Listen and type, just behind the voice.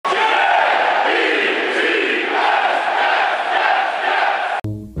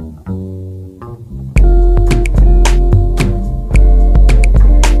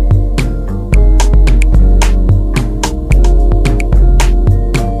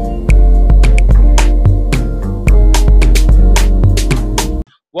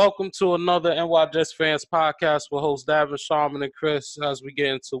Welcome to another NY Jets Fans podcast with hosts Davin, Sharman, and Chris as we get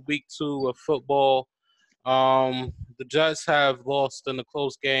into week 2 of football. The Jets have lost in a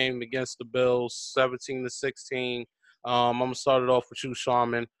close game against the Bills, 17-16. I'm gonna start it off with you,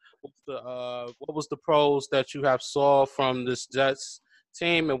 Sharman. What was the pros that you have saw from this Jets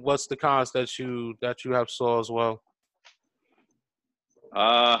team, and what's the cons that you have saw as well?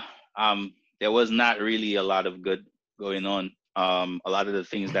 Uh, there was not really a lot of good going on. A lot of the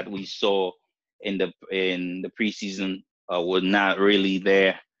things that we saw in the preseason were not really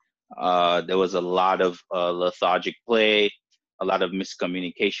there. There was a lot of lethargic play, a lot of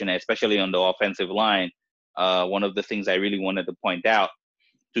miscommunication, especially on the offensive line. One of the things I really wanted to point out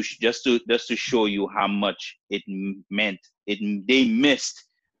just to show you how much it meant they missed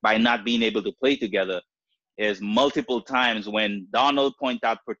by not being able to play together is multiple times when Donald point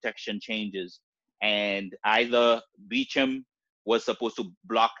out protection changes and either Beachum was supposed to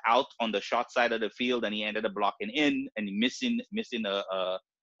block out on the short side of the field and he ended up blocking in and missing a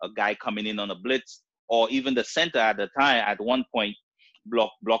guy coming in on a blitz, or even the center at the time at one point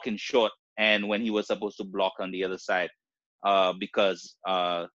blocking short and when he was supposed to block on the other side because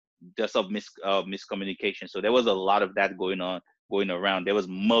just of miscommunication. So there was a lot of that going around. There was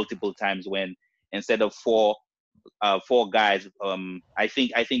multiple times when instead of four guys, I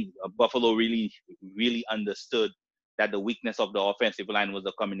think Buffalo really understood that the weakness of the offensive line was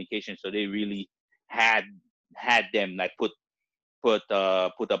the communication. So they really had them like put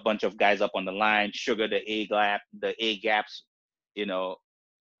a bunch of guys up on the line, sugar the A gaps, so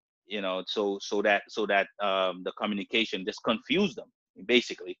that the communication just confused them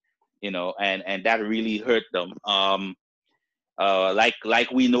basically, and that really hurt them. Like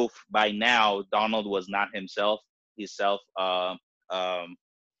we know by now, Donald was not himself.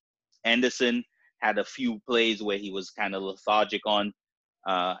 Anderson had a few plays where he was kind of lethargic on,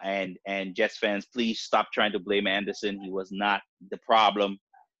 and Jets fans, please stop trying to blame Anderson. He was not the problem.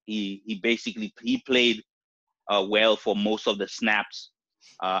 He basically played well for most of the snaps.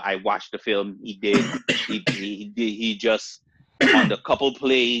 I watched the film. He did. He just on the couple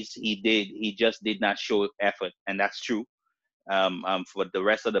plays he just did not show effort, and that's true. For the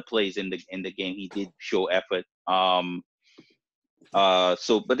rest of the plays in the game, he did show effort.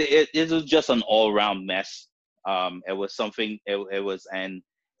 But it was just an all-round mess. It was something. It was, and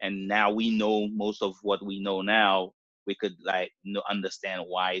now we know most of what we know now. We could understand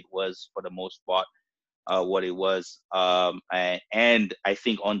why it was for the most part what it was. And I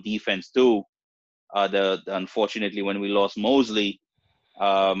think on defense too. Unfortunately, when we lost Mosley,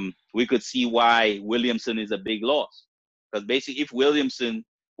 we could see why Williamson is a big loss. Because basically, if Williamson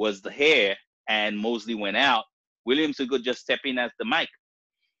was the hair and Mosley went out, Williamson could just step in as the mic.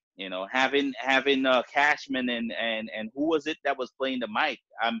 Having Cashman and who was it that was playing the mic?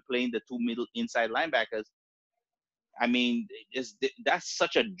 I'm playing the two middle inside linebackers. I mean, that's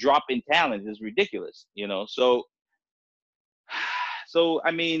such a drop in talent. It's ridiculous, So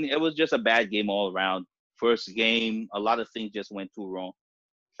I mean, it was just a bad game all around. First game, a lot of things just went too wrong.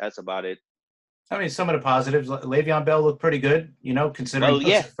 That's about it. I mean, some of the positives, Le'Veon Bell looked pretty good, considering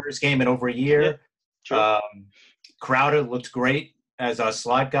it's the first game in over a year. Yeah, Crowder looked great as a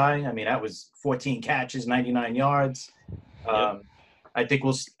slot guy. I mean, that was 14 catches, 99 yards. I think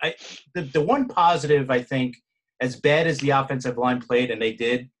the one positive, I think, as bad as the offensive line played, and they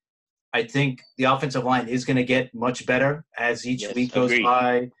did, I think the offensive line is going to get much better as each week goes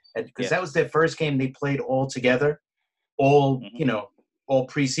by. Because that was their first game they played all together, all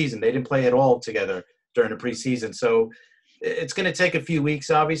preseason. They didn't play at all together during the preseason. So it's going to take a few weeks,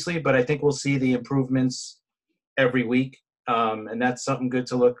 obviously, but I think we'll see the improvements every week. And that's something good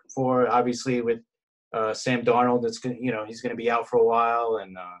to look for. Obviously, with Sam Darnold, he's going to be out for a while,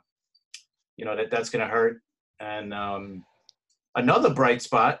 and that's going to hurt. And another bright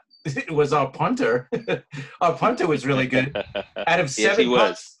spot was our punter. Our punter was really good. Out of seven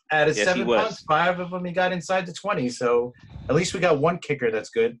punts, 5 of them he got inside the 20. So at least we got one kicker that's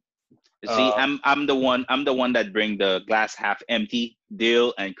good. See, I'm the one that bring the glass half empty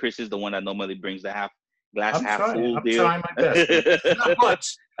deal, and Chris is the one that normally brings the glass half full deal. I'm trying my best. Not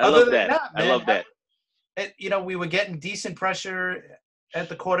much. I love that. We were getting decent pressure at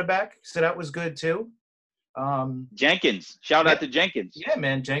the quarterback, so that was good too. Jenkins, shout out to Jenkins. Yeah,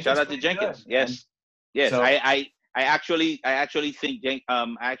 man, Jenkins. Shout out to Jenkins. Good, yes. So, I actually think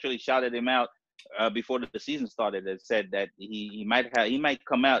I actually shouted him out before the season started. And said that he might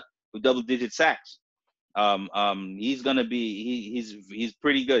come out with double-digit sacks. He's gonna be he's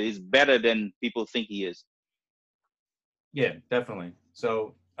pretty good. He's better than people think he is. Yeah, definitely.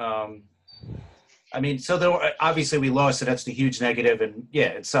 So I mean, so there were, obviously we lost, so that's the huge negative, and yeah,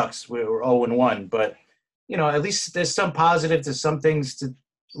 it sucks. We're 0-1, but at least there's some positives. There's some things to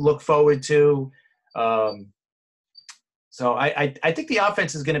look forward to. So I think the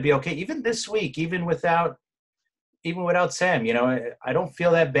offense is going to be okay, even this week, even without Sam. I don't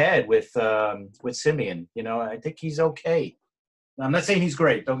feel that bad with Simeon. I think he's okay. I'm not saying he's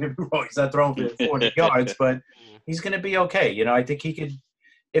great. Don't get me wrong. He's not throwing for 400 yards, but he's going to be okay. I think he could.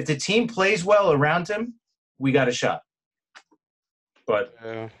 If the team plays well around him, we got a shot. But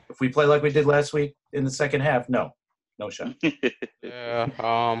if we play like we did last week in the second half, no shot.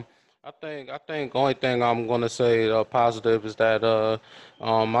 Yeah. I think the only thing I'm gonna say positive is that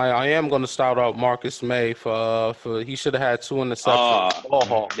I am gonna start out Marcus May for he should have had 2 interceptions. Ball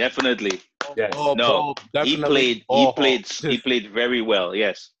hawk. Definitely. Yes. He played very well.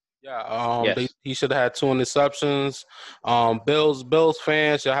 Yes. Yeah, yes. He should have had 2 interceptions. Bills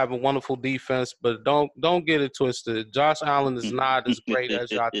fans, y'all have a wonderful defense, but don't get it twisted. Josh Allen is not as great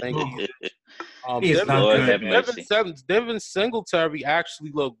as y'all think he is. He is not good. Devin Singletary actually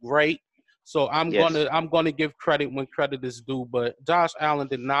looked great, so I'm gonna give credit when credit is due. But Josh Allen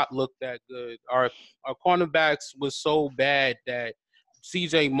did not look that good. Our cornerbacks was so bad that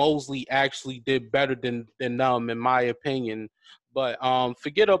C.J. Mosley actually did better than them, in my opinion. But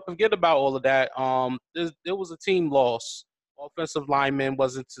forget about all of that. It was a team loss. Offensive linemen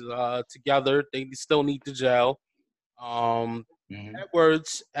wasn't together. They still need to gel.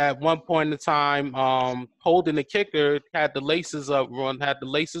 Edwards at one point in time, holding the kicker, had the laces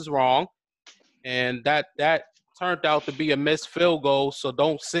wrong, and that turned out to be a missed field goal. So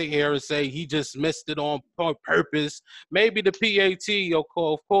don't sit here and say he just missed it on purpose. Maybe the PAT, of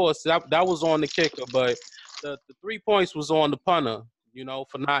course, that was on the kicker, but the 3 points was on the punter,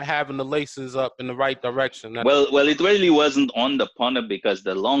 for not having the laces up in the right direction. Well, it really wasn't on the punter because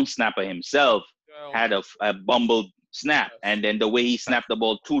the long snapper himself had a bumbled snap, and then the way he snapped the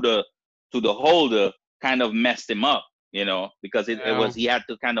ball to the holder kind of messed him up, because he had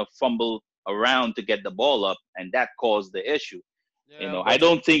to kind of fumble around to get the ball up, and that caused the issue. I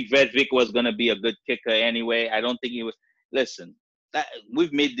don't think Vedvik was going to be a good kicker anyway. I don't think he was. Listen,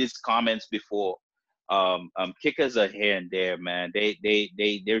 we've made these comments before. Kickers are here and there, man.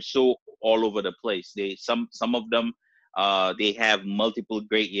 They're so all over the place. Some of them they have multiple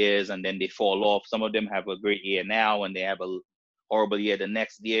great years and then they fall off. Some of them have a great year now and they have a horrible year the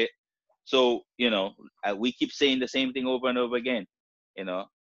next year. So we keep saying the same thing over and over again.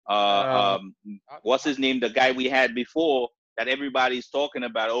 What's his name? The guy we had before that everybody's talking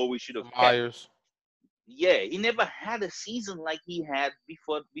about. Oh, we should have Myers. Yeah, he never had a season like he had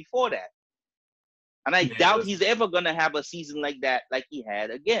before that. And I doubt he's ever gonna have a season like that, like he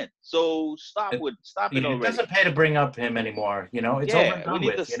had again. So stop it already. It doesn't pay to bring up him anymore. It's over and done we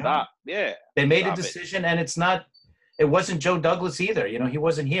need to stop. Yeah, they made a decision, and it wasn't Joe Douglas either. He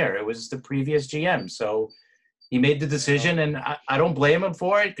wasn't here. It was the previous GM. So he made the decision, and I don't blame him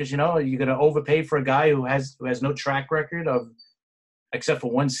for it because you're gonna overpay for a guy who has no track record except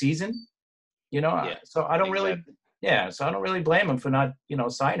for one season. So I don't really, So I don't really blame him for not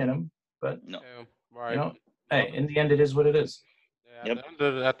signing him, but no. Right. Hey, in the end, it is what it is. Yeah,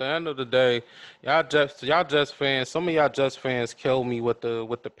 at the end of the day, y'all Jets fans. Some of y'all Jets fans kill me with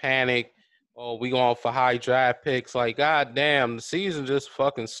the panic. Oh, we going for high draft picks. Like, goddamn, the season just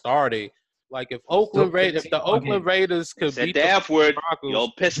fucking started. Like, if the Oakland Raiders could beat the F word, Broncos, you're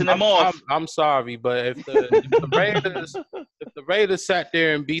pissing them off. I'm sorry, but if the Raiders sat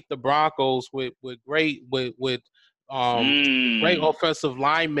there and beat the Broncos with great offensive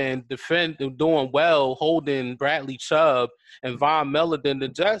linemen doing well, holding Bradley Chubb and Von Miller, then the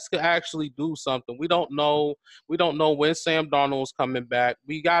Jets could actually do something. We don't know when Sam Darnold's coming back.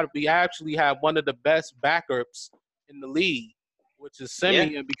 We actually have one of the best backups in the league, which is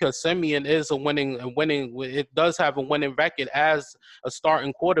Simeon, because Simeon is a winning. It does have a winning record as a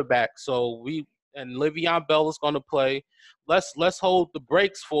starting quarterback. So and Le'Veon Bell is going to play. Let's hold the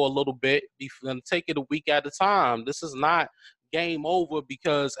brakes for a little bit and take it a week at a time. This is not game over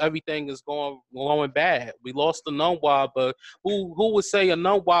because everything is going bad. We lost a Nunwa, but who would say a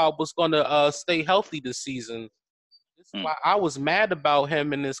Nunwa was going to stay healthy this season? This is why I was mad about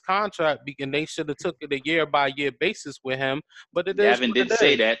him in his contract, because they should have took it a year-by-year basis with him. But Davin did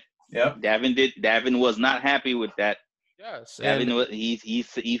say that. Yeah, Davin was not happy with that. Yes,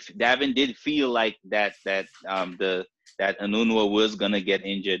 Davin did feel like that Enunwa was gonna get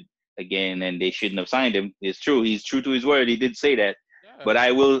injured again, and they shouldn't have signed him. It's true. He's true to his word. He did say that. Yeah. But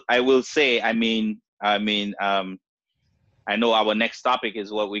I will say, I know our next topic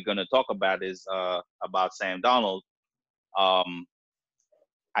is what we're gonna talk about is about Sam Darnold.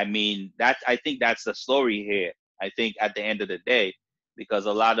 I mean, I think that's the story here. I think at the end of the day, because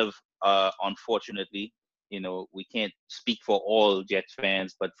a lot of, unfortunately, we can't speak for all Jets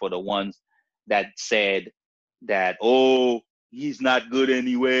fans, but for the ones that said that, oh, he's not good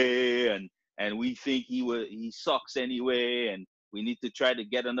anyway, and we think he sucks anyway, and we need to try to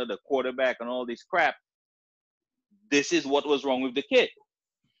get another quarterback and all this crap. This is what was wrong with the kid.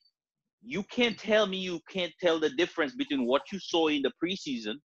 You can't tell me you can't tell the difference between what you saw in the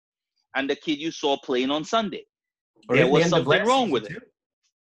preseason and the kid you saw playing on Sunday. Or There even the was end of something last wrong season, with him. too.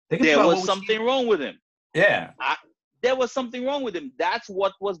 Think There about was what we something see. wrong with him. Yeah. There was something wrong with him. That's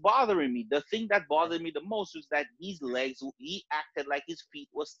what was bothering me. The thing that bothered me the most was that his legs, he acted like his feet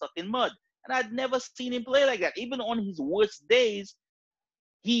were stuck in mud. And I'd never seen him play like that. Even on his worst days,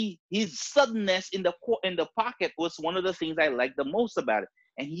 his suddenness in the pocket was one of the things I liked the most about it.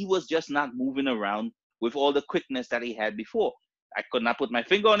 And he was just not moving around with all the quickness that he had before. I could not put my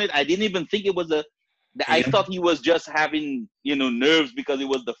finger on it. I didn't even think it was I thought he was just having, nerves because it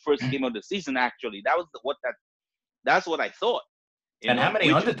was the first game of the season. Actually, that's what I thought. And how many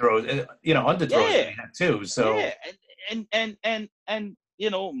underthrows? Underthrows Yeah, he had too. So yeah, and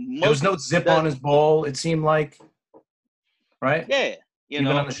there was no zip on his ball. It seemed like, right? Yeah, Even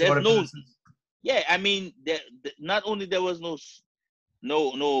on the shorter passes. Yeah, I mean, not only there was no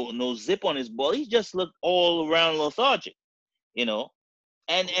zip on his ball, he just looked all around lethargic, and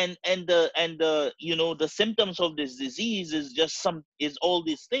the symptoms of this disease is all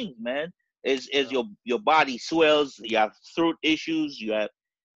these things, man. Is your body swells, you have throat issues, you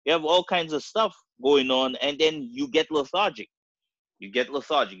have all kinds of stuff going on, and then you get lethargic. You get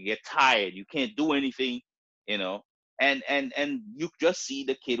tired, you can't do anything, and you just see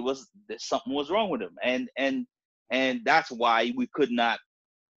the kid something was wrong with him, and that's why we could not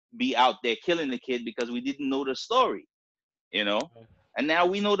be out there killing the kid, because we didn't know the story, and now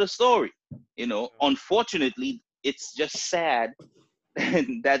we know the story. Unfortunately, it's just sad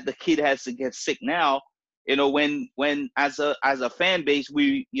that the kid has to get sick now, when as a fan base,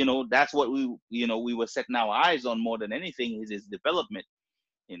 we that's what we were setting our eyes on more than anything, is his development.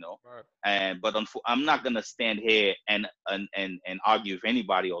 Right. But I'm not gonna stand here and argue with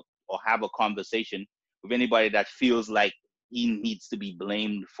anybody, or have a conversation with anybody that feels like he needs to be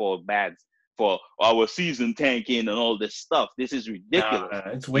blamed for our season tanking and all this stuff. This is ridiculous. No,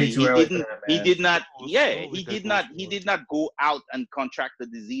 it's way too early for that, man. He did not. Yeah, he did not. He did not go out and contract the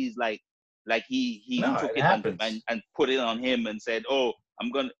disease like he took it and put it on him and said, "Oh,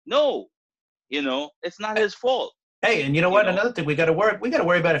 I'm gonna." No, it's not his fault. Hey, and you know what? Another thing we got to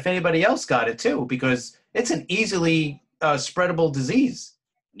worry about if anybody else got it too, because it's an easily spreadable disease.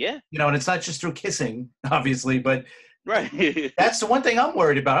 Yeah. And it's not just through kissing, obviously, but right. That's the one thing I'm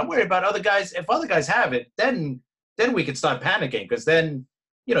worried about. I'm worried about other guys. If other guys have it, then we can start panicking, because then,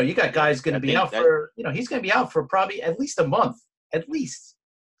 you got guys going to be out for, he's going to be out for probably at least a month, at least.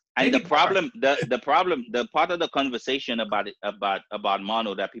 And the problem, the part of the conversation about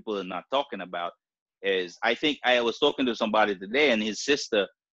mono that people are not talking about is, I think I was talking to somebody today, and his sister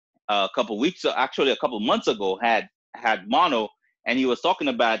a couple months ago had mono, and he was talking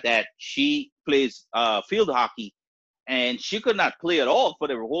about that she plays field hockey, and she could not play at all for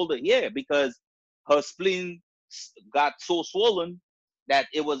the whole year because her spleen got so swollen that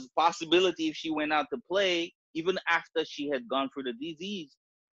it was a possibility, if she went out to play, even after she had gone through the disease,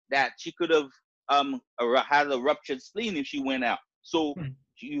 that she could have had a ruptured spleen if she went out. So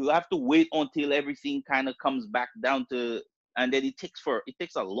you have to wait until everything kind of comes back down to, and then it takes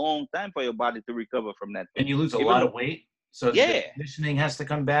a long time for your body to recover from that. And you lose a lot of weight, so the conditioning has to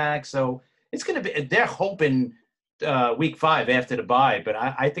come back. So it's going to be. They're hoping week 5 after the bye, but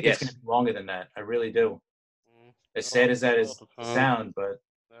I think it's going to be longer than that. I really do. As sad as that is sound, but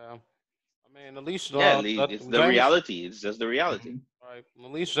yeah. I mean, at least it's the reality. It's just the reality. Right.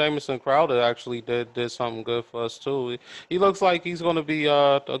 At least Jamison Crowder actually did something good for us too. He looks like he's going to be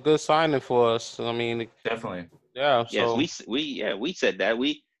a good signing for us. I mean, definitely. Yeah. So. Yes, we said that.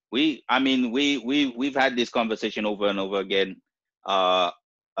 We've had this conversation over and over again.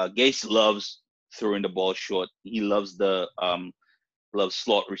 Gase loves throwing the ball short. He loves loves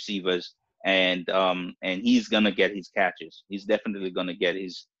slot receivers, and he's gonna get his catches. He's definitely gonna get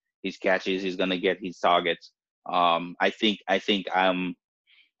his catches. He's gonna get his targets. I think I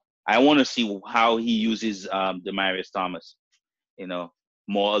want to see how he uses Demaryius Thomas. A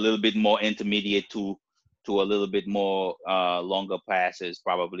little bit more intermediate to a little bit more longer passes,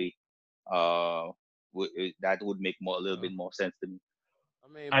 probably. That would make a little bit more sense to me. I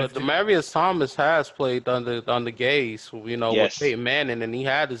mean, but Demaryius Thomas has played under Gase, with Yes. Peyton Manning, and he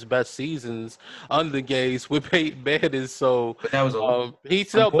had his best seasons under Gase with Peyton Manning. So, But that was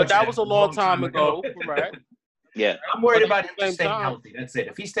but that was a long time ago, correct? Yeah. I'm worried But about at him the same just staying time, healthy. That's it.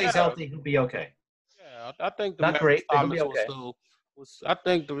 If he stays healthy, he'll be okay. yeah, I think Not Demaryius great, but he'll be Thomas will okay. still. I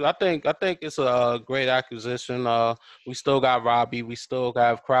think it's a great acquisition. We still got Robbie, we still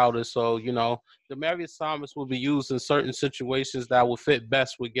have Crowder, so Demaryius Thomas will be used in certain situations that will fit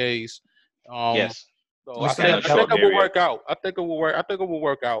best with Gase. Yes. So We I still think got I think short it will area. work out. I think it will work. I think it will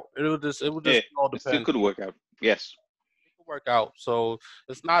work out. It will just Yeah, all it still depend. could work out. Yes. It will work out. So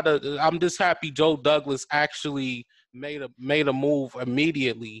it's not a. I'm just happy Joe Douglas actually made a move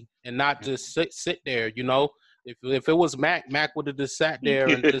immediately and not just sit there. If it was Mac would have just sat there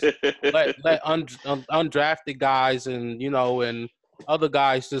and just let undrafted guys and other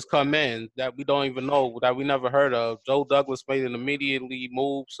guys just come in that we don't even know, that we never heard of. Joe Douglas made an immediately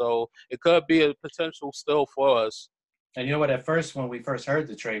move, so it could be a potential still for us. And you know what? At first, when we first heard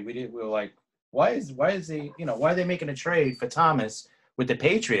the trade, we were like, why are they making a trade for Thomas with the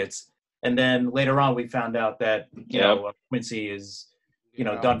Patriots? And then later on, we found out that Quincy is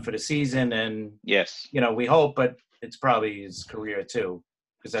done for the season, and yes, we hope, but it's probably his career too,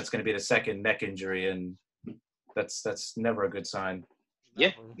 because that's going to be the second neck injury, and that's never a good sign.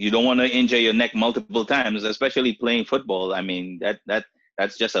 Yeah, you don't want to injure your neck multiple times, especially playing football. I mean,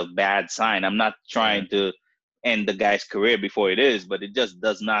 that's just a bad sign. I'm not trying to end the guy's career before it is, but it just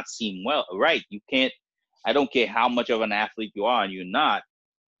does not seem right. You can't. I don't care how much of an athlete you are, and you're not.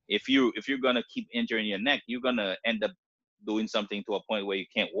 If you're gonna keep injuring your neck, you're gonna end up doing something to a point where you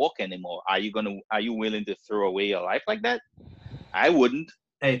can't walk anymore. Are you willing to throw away your life like that? I wouldn't.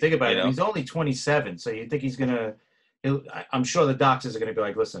 Hey, think about it. He's only 27, so you think he's gonna? I'm sure the doctors are gonna be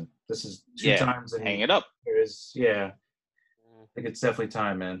like, "Listen, this is two times and hang it up." I think it's definitely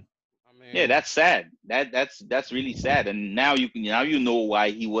time, man. Yeah, that's sad. That's really sad. And now you know why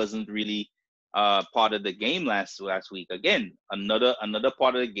he wasn't really part of the game last week. Again, another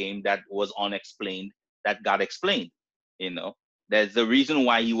part of the game that was unexplained that got explained. There's the reason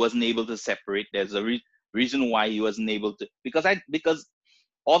why he wasn't able to separate. There's a reason why he wasn't able to because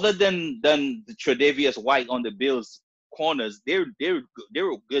other than the Tre'Davious White on the Bills corners, they're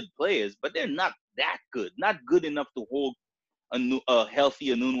good players, but they're not that good. Not good enough to hold a healthy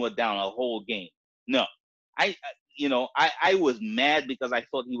Enunwa down a whole game. No, I was mad because I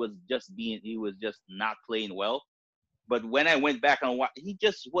thought he was just not playing well. But when I went back and watched, he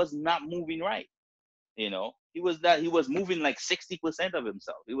just was not moving right. He was moving like 60% of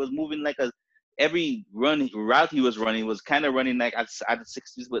himself. He was moving like every route he was running was kind of running like at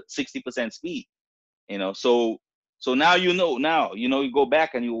 60% speed. So now you go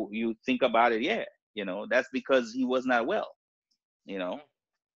back and you think about it. Yeah, that's because he was not well. Yeah,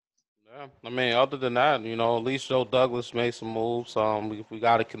 I mean, other than that, at least Joe Douglas made some moves. We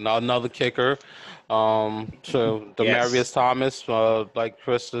got another kicker, to Demaryius Thomas, like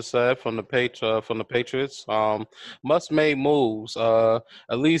Chris just said, from the Patriots. Must make moves. At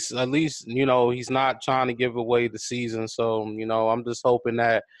least he's not trying to give away the season. So I'm just hoping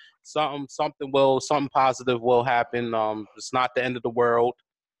that something positive will happen. It's not the end of the world.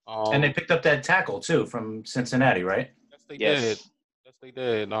 And they picked up that tackle too from Cincinnati, right? Yes, they did. Yes, they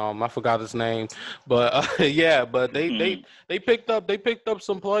did. I forgot his name, but but they picked up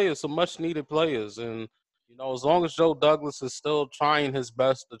some players, some much needed players, and as long as Joe Douglas is still trying his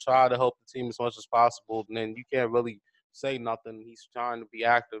best to try to help the team as much as possible, then you can't really say nothing. He's trying to be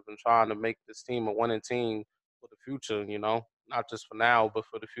active and trying to make this team a winning team for the future. Not just for now, but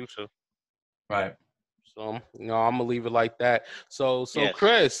for the future. Right. So I'm gonna leave it like that. So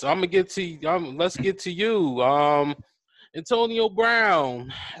Chris, I'm gonna get to let's get to you. Antonio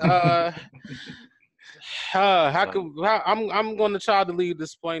Brown. I'm going to try to leave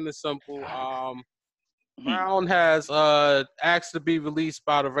this plain and simple. Brown has asked to be released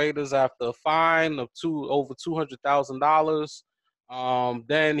by the Raiders after a fine of over $200,000.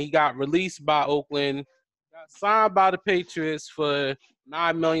 Then he got released by Oakland, got signed by the Patriots for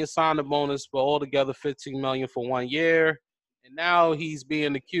 $9 million signing bonus, but altogether $15 million for 1 year. And now he's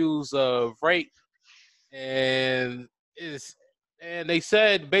being accused of rape, and they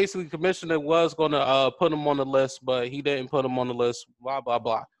said basically commissioner was going to put him on the list, but he didn't put him on the list. Blah blah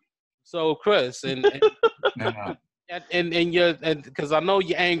blah. So Chris and because I know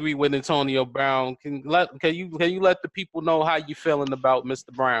you're angry with Antonio Brown, can you let the people know how you feeling about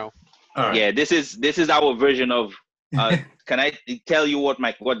Mr. Brown? All right. Yeah, this is our version of. Can I tell you what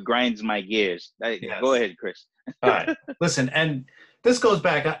grinds my gears? Yes. Go ahead, Chris. All right. Listen, and this goes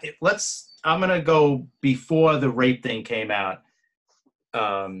back. I'm gonna go before the rape thing came out.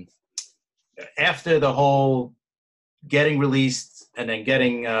 after the whole getting released and then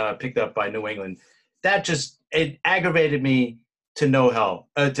getting picked up by New England, it aggravated me to no hell.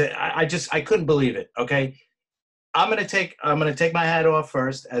 I couldn't believe it. Okay, I'm gonna take my hat off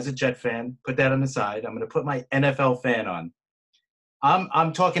first as a Jet fan. Put that on the side. I'm gonna put my NFL fan on.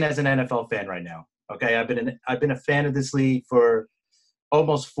 I'm talking as an NFL fan right now. Okay, I've been a fan of this league for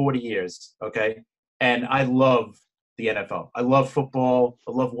almost 40 years. Okay, and I love the NFL. I love football.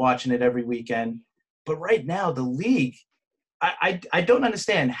 I love watching it every weekend. But right now, the league, I don't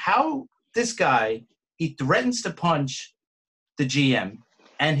understand how this guy, he threatens to punch the GM,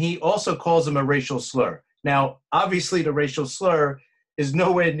 and he also calls him a racial slur. Now, obviously, the racial slur is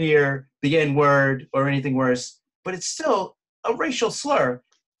nowhere near the N-word or anything worse, but it's still a racial slur.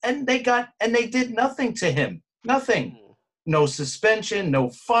 And they did nothing to him. Nothing. No suspension, no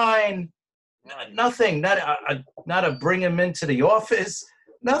fine, nothing. Not a bring him into the office.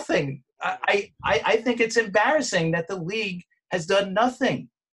 Nothing. I think it's embarrassing that the league has done nothing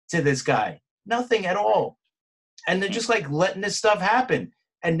to this guy. Nothing at all. And they're just like letting this stuff happen.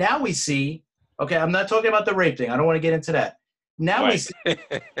 And now we see, okay, I'm not talking about the rape thing. I don't want to get into that. Now we see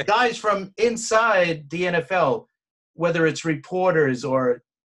guys from inside the NFL, whether it's reporters or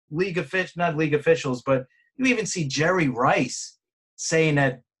not league officials, but you even see Jerry Rice saying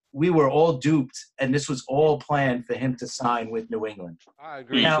that we were all duped and this was all planned for him to sign with New England. I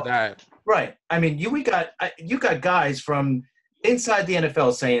agree with that. Right. I mean, you got guys from inside the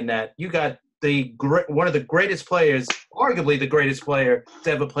NFL saying that. You got one of the greatest players, arguably the greatest player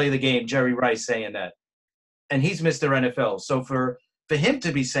to ever play the game, Jerry Rice, saying that, and he's Mr. NFL. So for him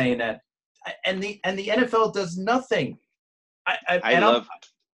to be saying that, and the NFL does nothing.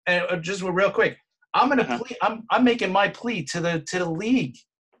 Just real quick, I'm gonna plea. I'm making my plea to the league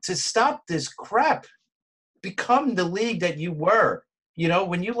to stop this crap. Become the league that you were. You know,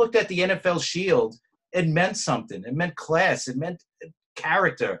 when you looked at the NFL Shield, it meant something. It meant class. It meant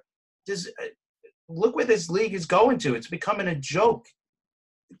character. Look where this league is going to. It's becoming a joke.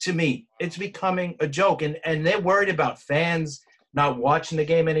 To me, it's becoming a joke, and they're worried about fans not watching the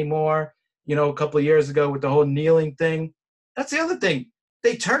game anymore. You know, a couple of years ago with the whole kneeling thing. That's the other thing.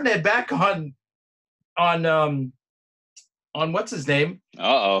 They turned their back on what's his name?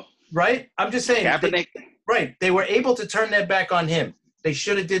 Right? I'm just saying. Right. They were able to turn their back on him. They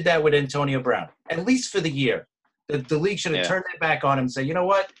should have did that with Antonio Brown, at least for the year. The league should have turned their back on him and say, you know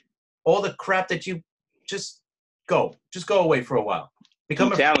what? All the crap that you just go away for a while.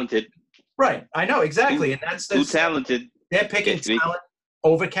 Become talented. Right. I know, exactly. And that's too talented. They're picking talent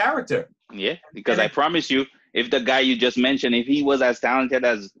over character. Yeah, because I promise you, if the guy you just mentioned, if he was as talented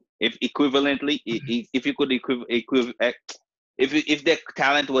as, if you could if their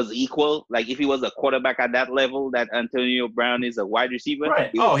talent was equal, like if he was a quarterback at that level that Antonio Brown is a wide receiver,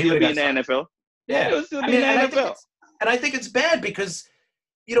 right? He would be in the NFL. Yeah, he would still be in the NFL. I think it's bad because,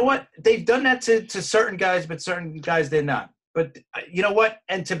 you know what? They've done that to certain guys, but certain guys they're not. But you know what?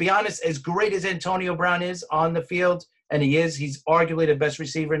 And to be honest, as great as Antonio Brown is on the field, and he's arguably the best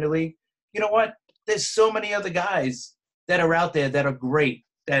receiver in the league, you know what? There's so many other guys that are out there that are great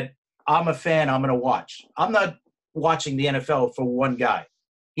that I'm a fan, I'm going to watch. I'm not watching the NFL for one guy.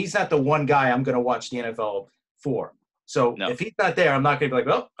 He's not the one guy I'm going to watch the NFL for. So if he's not there, I'm not going to be like,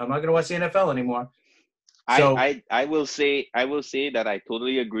 well, I'm not going to watch the NFL anymore. So, I will say that I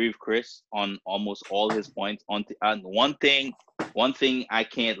totally agree with Chris on almost all his points. On one thing I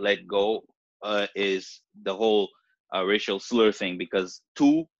can't let go is the whole racial slur thing, because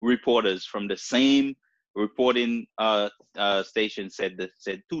two reporters from the same reporting station said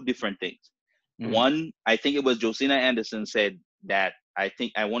two different things. Mm-hmm. One, I think it was Josina Anderson said that, I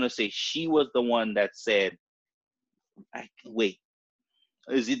want to say she was the one that said, wait,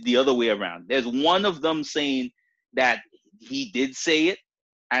 is it the other way around? There's one of them saying that he did say it,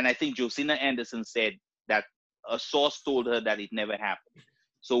 and I think Josina Anderson said that a source told her that it never happened.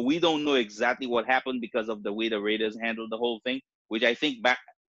 So we don't know exactly what happened because of the way the Raiders handled the whole thing, which I think at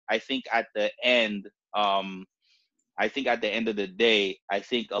the end of the day, I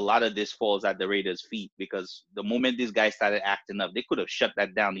think a lot of this falls at the Raiders' feet, because the moment these guys started acting up, they could have shut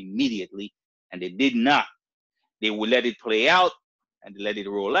that down immediately, and they did not. They would let it play out, and they let it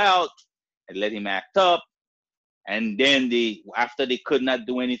roll out, and let him act up, and then after they could not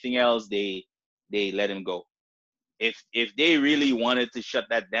do anything else, they let him go. If they really wanted to shut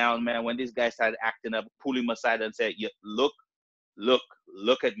that down, man, when these guys started acting up, pull him aside and say, yeah, look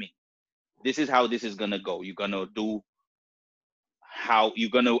at me. This is how this is gonna go. You're gonna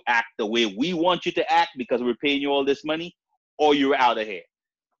act the way we want you to act because we're paying you all this money, or you're out of here.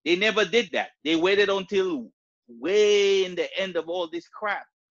 They never did that. They waited until way in the end of all this crap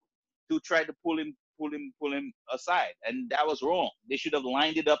to try to pull him aside, and that was wrong. They should have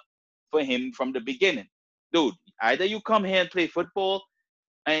lined it up for him from the beginning, dude. Either you come here and play football,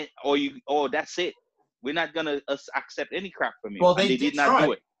 or that's it. We're not gonna accept any crap from you. Well, and they did not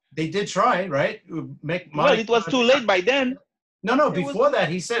do it. They did try, right? Well, it was too late by then. No. Before that,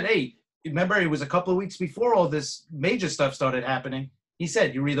 he said, "Hey, remember, it was a couple of weeks before all this major stuff started happening." He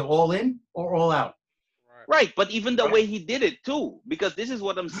said, "You're either all in or all out." Right, but even the way he did it too, because this is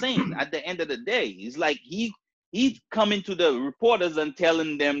what I'm saying. At the end of the day, it's like he's coming to the reporters and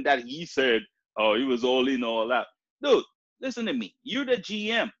telling them that he said, "Oh, he was all in, all out." Dude, listen to me. You're the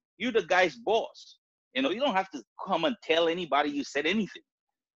GM. You're the guy's boss. You don't have to come and tell anybody you said anything.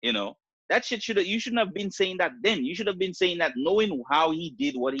 That shit you shouldn't have been saying that then. You should have been saying that knowing how he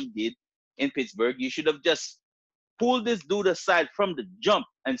did what he did in Pittsburgh. You should have just pulled this dude aside from the jump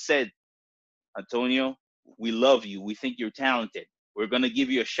and said, "Antonio, we love you. We think you're talented. We're going to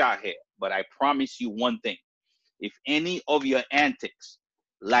give you a shot here. But I promise you one thing. If any of your antics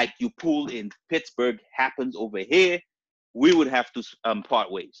like you pulled in Pittsburgh happens over here, we would have to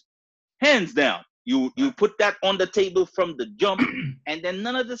part ways." Hands down. You put that on the table from the jump, and then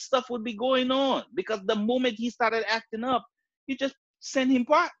none of this stuff would be going on. Because the moment he started acting up, you just send him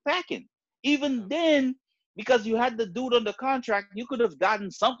packing. Even then, because you had the dude on the contract, you could have gotten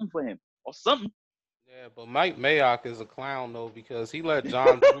something for him or something. Yeah, but Mike Mayock is a clown though, because he let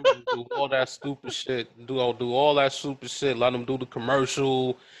John Gruden do all that stupid shit, do all that stupid shit, let him do the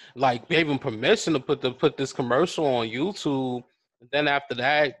commercial, like gave him permission to put this commercial on YouTube. And then after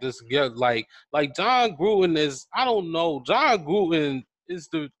that, just get like John Gruden is, I don't know, John Gruden is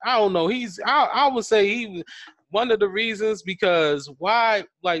I don't know, I would say he was one of the reasons, because why,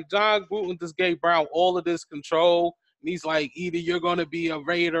 like John Gruden just gave Brown all of this control. And he's like, either you're going to be a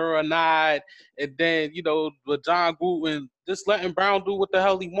Raider or not. And then, with John Gruden, just letting Brown do what the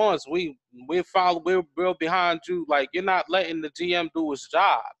hell he wants. We're behind you. Like, you're not letting the GM do his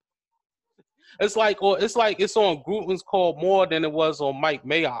job. It's like it's on Gruden's call more than it was on Mike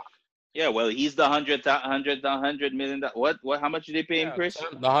Mayock. Yeah, well, he's the $100 million. What? How much did they pay him, Chris?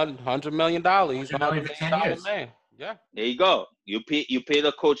 The $100 million. He's the $100 million man. Yeah. There you go. You pay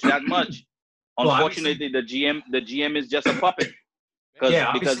the coach that much. Unfortunately, the GM is just a puppet.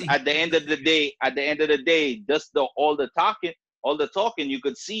 Because at the end of the day, just all the talking, you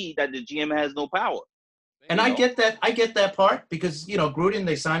could see that the GM has no power. And I get that part, because Gruden,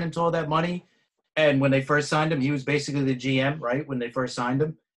 they signed him to all that money, and when they first signed him, he was basically the GM, right? When they first signed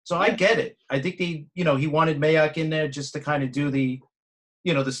him, so I get it. I think he wanted Mayock in there just to kind of do the,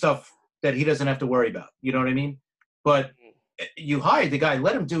 the stuff that he doesn't have to worry about. You know what I mean? But you hired the guy,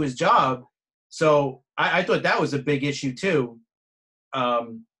 let him do his job. So I thought that was a big issue too.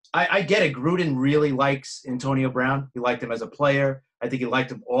 I get it. Gruden really likes Antonio Brown. He liked him as a player. I think he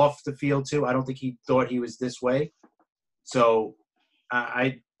liked him off the field too. I don't think he thought he was this way. So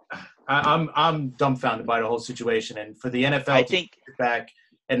I'm dumbfounded by the whole situation. And for the NFL to get back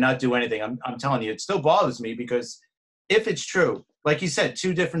and not do anything, I'm telling you, it still bothers me, because if it's true, like you said,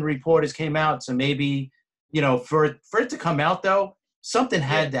 2 different reporters came out. So maybe, for it to come out though, something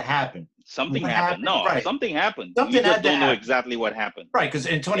had to happen. Something happened. No, right. Something happened. Something you just don't know exactly what happened. Right, because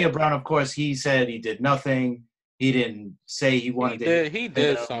Antonio Brown, of course, he said he did nothing. He didn't say he wanted He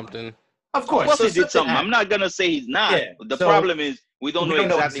did something. Of course he did something. I'm not going to say he's not. Yeah. The problem is we don't know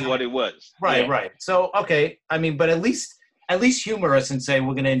exactly what it was. Right. So, okay. I mean, but at least humor us and say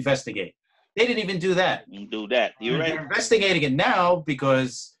we're going to investigate. They didn't even do that. Do that. You're right. They're investigating it now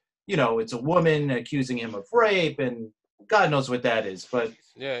because, it's a woman accusing him of rape, and God knows what that is. But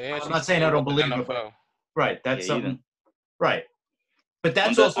I'm not saying I don't believe it. Right. That's something. Right. But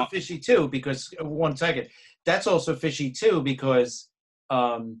that's also fishy too, because 1 second. That's also fishy too, because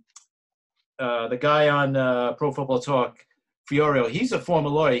the guy on Pro Football Talk, Fiorio, he's a former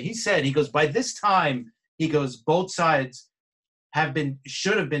lawyer. He said, by this time, both sides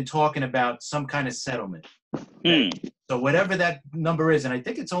should have been talking about some kind of settlement. So whatever that number is, and I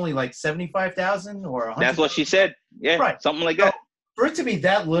think it's only like 75,000 or 100. That's what she said. Yeah, right. Something like that. For it to be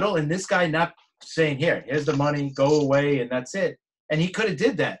that little, and this guy not saying, here's the money, go away, and that's it. And he could have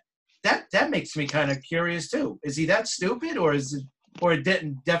did that. That makes me kind of curious too. Is he that stupid, or it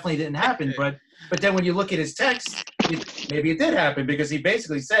definitely didn't happen? But then when you look at his text, maybe it did happen, because he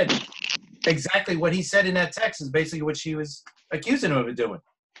basically said exactly what he said in that text is basically what she was accusing him of doing.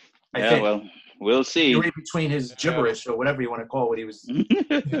 I think. Well, we'll see. Read between his gibberish or whatever you want to call what he was.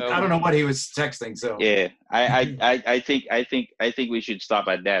 I don't know what he was texting. So yeah, I think we should stop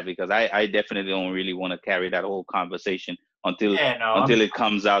at that, because I definitely don't really want to carry that whole conversation until it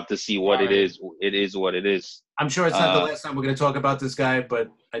comes out to see what it is. It is what it is. I'm sure it's not the last time we're going to talk about this guy,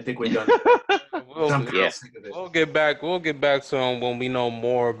 but I think we're done. Something Yeah. else. Think of it. We'll get back. We'll get back to him when we know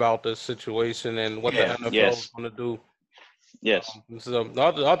more about the situation and what the Yeah. NFL Yes. is going to do. Yes. So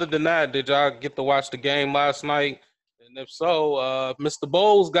other than that, did y'all get to watch the game last night? And if so, Mr.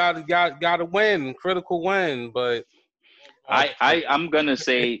 Bowles got a win, critical win, but I'm gonna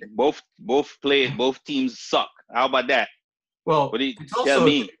say both teams suck. How about that? Well, What do you it's tell also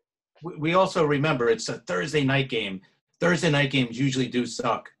me? we also remember it's a Thursday night game. Thursday night games usually do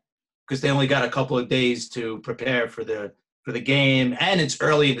suck because they only got a couple of days to prepare for the game, and it's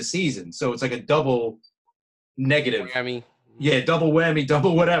early in the season, so it's like a double negative. Miami. Yeah, double whammy,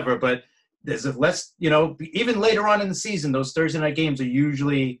 double whatever. But there's a less, even later on in the season, those Thursday night games are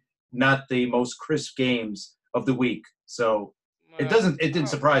usually not the most crisp games of the week. So it didn't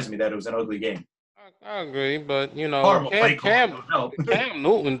surprise me that it was an ugly game. I agree, but Horrible play calling, don't help. Cam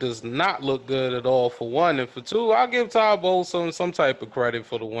Newton does not look good at all. For one, and for two, I'll give Todd Bowles some type of credit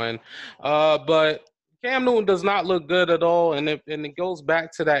for the win. But Cam Newton does not look good at all, and it goes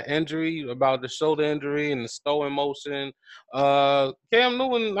back to that injury about the shoulder injury and the stowing motion. Cam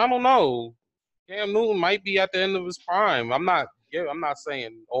Newton, I don't know. Cam Newton might be at the end of his prime. I'm not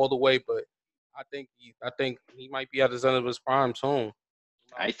saying all the way, but I think he might be at his end of his prime soon.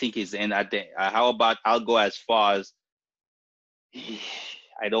 I think he's in. I think. How about I'll go as far as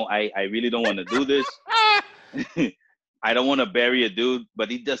I really don't want to do this. I don't want to bury a dude,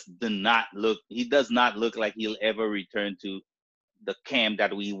 but he does not look like he'll ever return to the Cam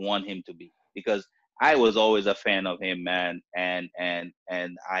that we want him to be. Because I was always a fan of him, man, and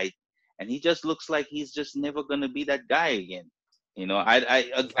he just looks like he's just never gonna be that guy again.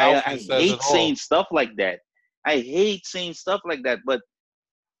 I hate saying stuff like that. But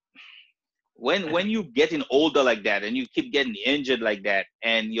when you getting older like that and you keep getting injured like that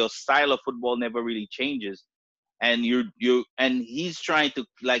and your style of football never really changes, and he's trying to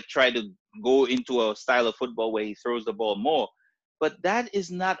go into a style of football where he throws the ball more, but that is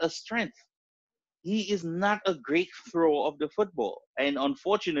not a strength. He is not a great thrower of the football, and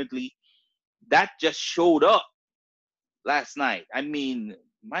unfortunately that just showed up last night. I mean,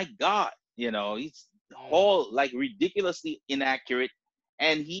 my God, he's all ridiculously inaccurate.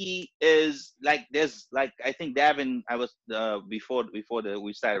 And he is there's I think Davin, I was before we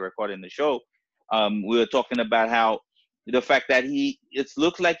started recording the show, we were talking about how the fact that it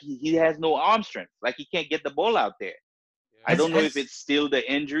looks like he has no arm strength, like he can't get the ball out there. I don't know if it's still the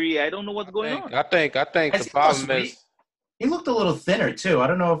injury. I don't know what's going on. I think the problem is he looked a little thinner too. I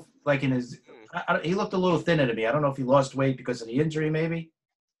don't know if he looked a little thinner to me. I don't know if he lost weight because of the injury, maybe,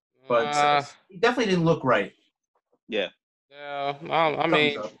 but he definitely didn't look right. Yeah. Yeah, I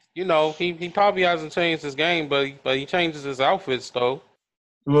mean, he probably hasn't changed his game, but he changes his outfits though.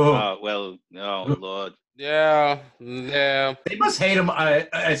 Well, oh Lord. Yeah. They must hate him.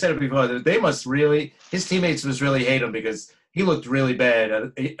 I said it before. They must really. His teammates must really hate him because he looked really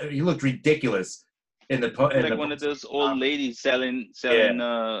bad. He looked ridiculous in the. One of those old ladies selling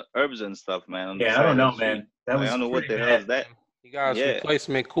herbs and stuff, man. Yeah, I don't know, man. I don't know what the hell is that. You guys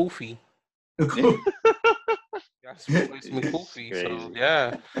replacement Kofi. Replacement Kofi. So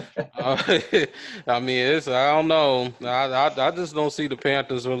yeah, I mean, I don't know. I just don't see the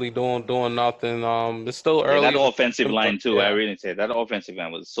Panthers really doing nothing. It's still early. That offensive line too. Yeah. I really said that offensive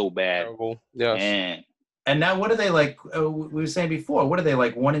line was so bad. Terrible. Yes. Man. And now, what are they like? We were saying before. What are they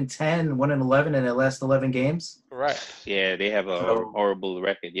like? 1-10, 1-11 in their last 11 games. Correct. Yeah, they have a horrible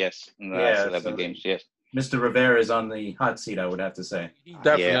record. Yes, in the last 11 games. Yes. Mr. Rivera is on the hot seat, I would have to say. He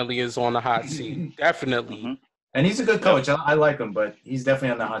definitely is on the hot seat. Definitely. Mm-hmm. And he's a good coach. I like him, but he's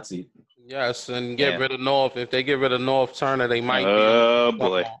definitely on the hot seat. Yes, and get rid of North. If they get rid of North Turner, they might. Oh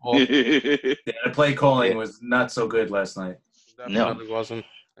boy! The play calling was not so good last night. Definitely wasn't,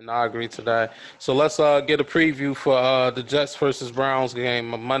 and I agree to that. So let's get a preview for the Jets versus Browns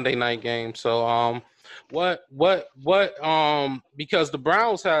game, a Monday night game. So what because the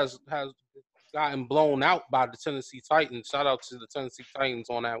Browns has gotten blown out by the Tennessee Titans. Shout out to the Tennessee Titans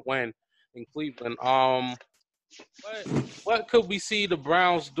on that win in Cleveland. What could we see the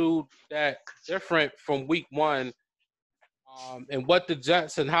Browns do that different from week one? And what the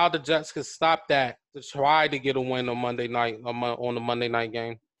Jets and how the Jets could stop that to try to get a win on Monday night on the Monday night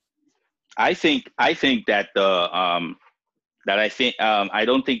game? I think that I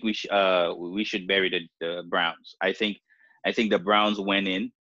don't think we should bury the Browns. I think the Browns went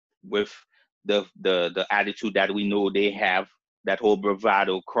in with the attitude that we know they have, that whole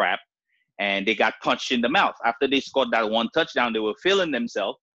bravado crap. And they got punched in the mouth. After they scored that one touchdown, they were feeling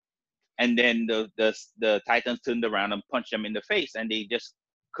themselves. And then the Titans turned around and punched them in the face, and they just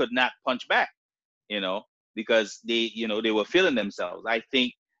could not punch back, because they were feeling themselves. I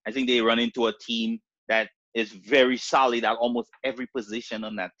think they run into a team that is very solid at almost every position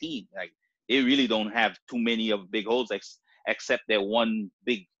on that team. Like, they really don't have too many of big holes, except that one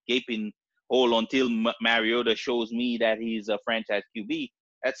big gaping hole until Mariota shows me that he's a franchise QB.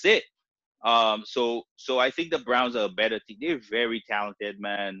 That's it. So I think the Browns are a better team. They're very talented,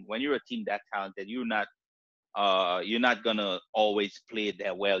 man. When you're a team that talented, you're not gonna always play it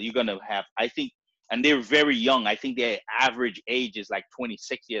that well. You're gonna have, I think, and they're very young. I think their average age is like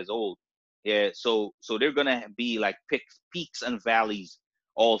 26 years old. Yeah, so they're gonna be like peaks and valleys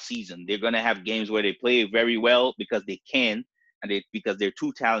all season. They're gonna have games where they play very well because they can, and because they're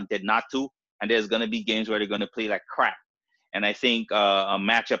too talented not to. And there's gonna be games where they're gonna play like crap. And I think a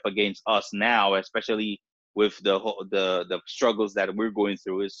matchup against us now, especially with the struggles that we're going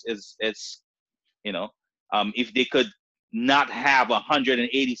through, is if they could not have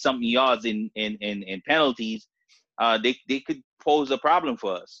 180 something yards in penalties, they could pose a problem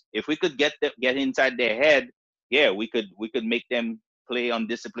for us. If we could get inside their head, yeah, we could make them play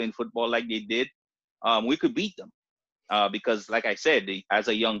undisciplined football like they did. We could beat them because, like I said, as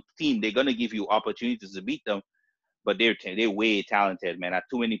a young team, they're gonna give you opportunities to beat them. But they're way talented, man, at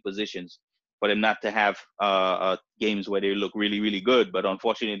too many positions for them not to have games where they look really, really good. But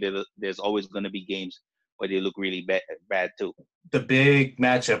unfortunately, there's always going to be games where they look really bad too. The big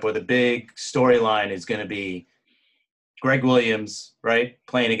matchup or the big storyline is going to be Greg Williams, right,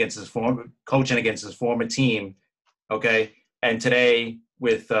 coaching against his former team, okay? And today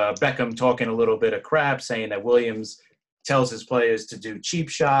with Beckham talking a little bit of crap, saying that Williams tells his players to do cheap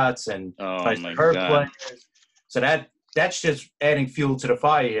shots and tries to hurt players. So that's just adding fuel to the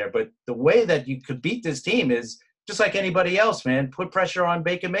fire here. But the way that you could beat this team is just like anybody else, man. Put pressure on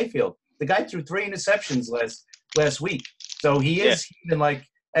Baker Mayfield. The guy threw 3 interceptions last week. So he is even like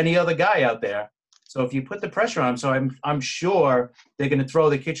any other guy out there. So if you put the pressure on him, so I'm sure they're going to throw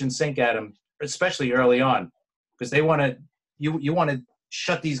the kitchen sink at him, especially early on, because they want to you want to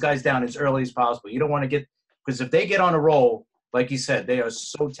shut these guys down as early as possible. You don't want to get – because if they get on a roll, like you said, they are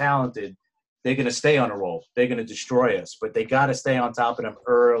so talented – they're going to stay on a roll. They're going to destroy us, but they got to stay on top of them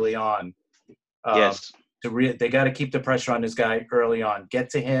early on. Yes. They got to keep the pressure on this guy early on.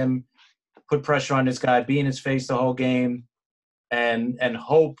 Get to him, put pressure on this guy, be in his face the whole game, and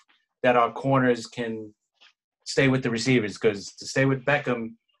hope that our corners can stay with the receivers. Because to stay with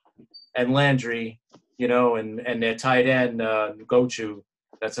Beckham and Landry, and their tight end Gochu,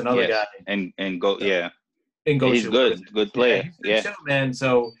 that's another guy. And He's good player. Yeah, too, man.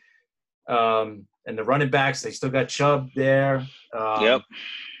 So. And the running backs, they still got Chubb there. Yep.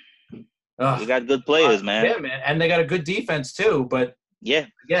 We got good players, man. Yeah, man, and they got a good defense too. But yeah,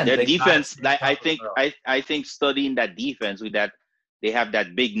 again, their defense. I think studying that defense with that, they have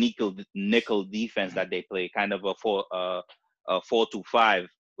that big nickel defense that they play, kind of a 4-2-5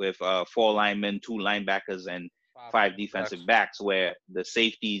 with 4 linemen, 2 linebackers, and 5 defensive backs, where the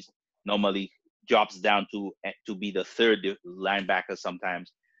safeties normally drops down to be the 3rd linebacker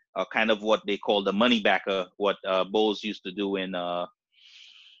sometimes. Kind of what they call the money backer, what Bowles used to do in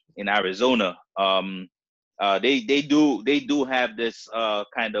Arizona. They do have this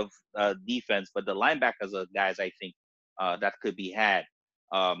kind of defense, but the linebackers are guys I think that could be had.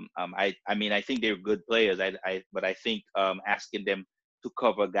 I think they're good players. But I think asking them to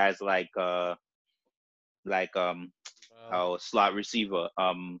cover guys like slot receiver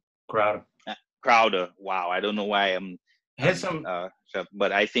Crowder. Wow, I don't know why I'm.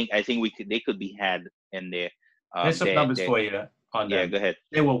 But I think they could be had in there. Here's some numbers for you on that. Yeah, go ahead.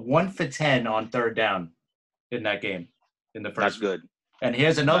 They were 1 for 10 on 3rd down in that game in the first. That's good. And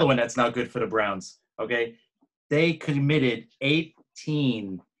here's another one that's not good for the Browns. Okay, they committed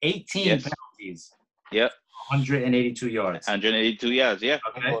 18 penalties. Yep. 182 yards. 182 yards. Yeah.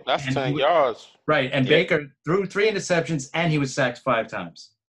 Okay. Well, that's 10 yards. Right, and Baker threw 3 interceptions, and he was sacked 5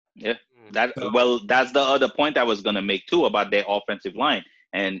 times. Yeah. That's the other point I was gonna make too about their offensive line,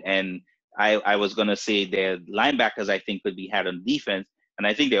 and I was gonna say their linebackers I think could be had on defense, and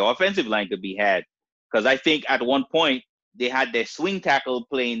I think their offensive line could be had because I think at one point they had their swing tackle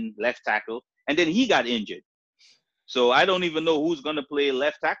playing left tackle, and then he got injured, so I don't even know who's gonna play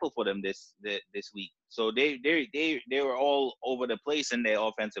left tackle for them this week. So they were all over the place in their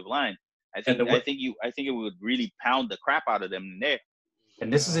offensive line. I think it would really pound the crap out of them in there.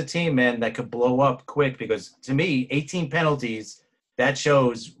 And this is a team, man, that could blow up quick because, to me, 18 penalties, that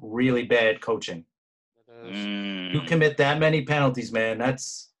shows really bad coaching. You commit that many penalties, man,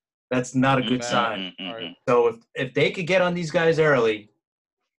 that's not a good sign. So if they could get on these guys early,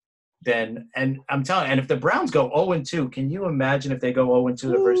 then and I'm telling you, and if the Browns go 0-2, can you imagine if they go 0-2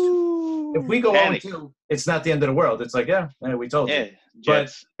 the first two? If we go Panic. 0-2, it's not the end of the world. It's like, we told Yeah, you.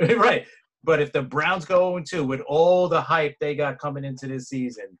 Jets. But right. But if the Browns go 0-2 with all the hype they got coming into this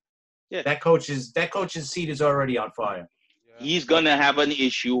season, that coach's seat is already on fire. He's gonna have an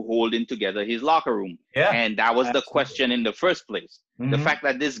issue holding together his locker room. Yeah. And that was the question in the first place. Mm-hmm. The fact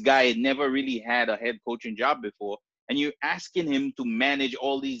that this guy never really had a head coaching job before, and you're asking him to manage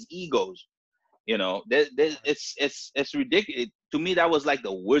all these egos. You know, it's ridiculous. To me, that was like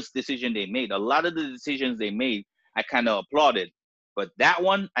the worst decision they made. A lot of the decisions they made, I kind of applauded, but that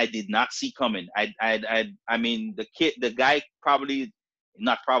one I did not see coming. I mean, the guy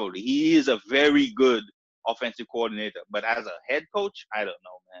he is a very good offensive coordinator, but as a head coach, I don't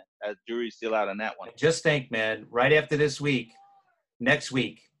know, man. That jury's still out on that one. Just think, man. Right after this week, next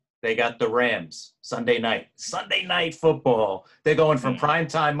week, they got the Rams Sunday night football. They're going from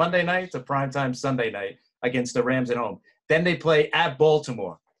primetime Monday night to primetime Sunday night against the Rams at home. Then they play at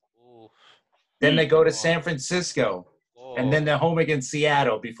Baltimore. Then they go to San Francisco, and then they're home against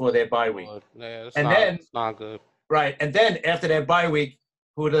Seattle before their bye week. It's not good. Right, and then after their bye week,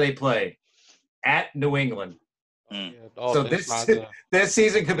 who do they play? At New England. So their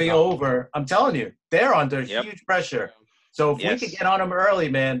season could be over. I'm telling you, they're under huge pressure. So if we could get on them early,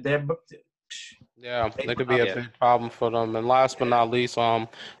 man, that could be a big problem for them. And last but not least, I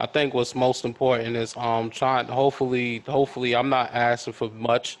think what's most important is trying. Hopefully, I'm not asking for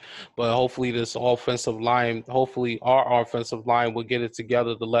much, but hopefully our offensive line will get it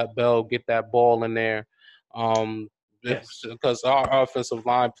together to let Bell get that ball in there. Because our offensive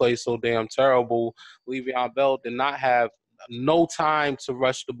line plays so damn terrible. Le'Veon Bell did not have no time to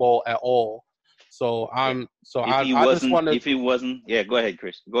rush the ball at all. So if he wasn't, go ahead,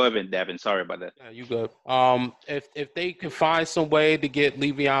 Chris. Go ahead, Davin. Sorry about that. Yeah, you good. If they could find some way to get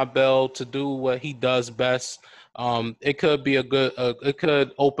Le'Veon Bell to do what he does best, it could be it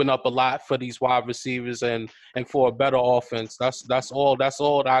could open up a lot for these wide receivers and for a better offense. That's all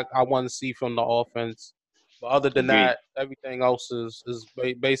I want to see from the offense. But other than that, everything else is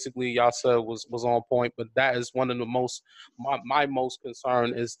basically y'all said was on point. But that is one of the my most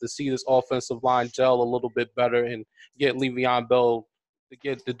concern is to see this offensive line gel a little bit better and get Le'Veon Bell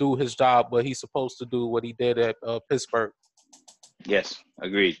to do his job, what he's supposed to do, what he did at Pittsburgh. Yes,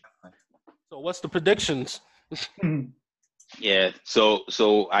 agreed. So what's the predictions? Yeah, so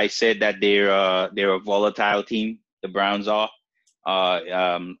I said that they're a volatile team. The Browns are.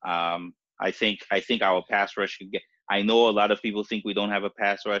 I think our pass rush could get. I know a lot of people think we don't have a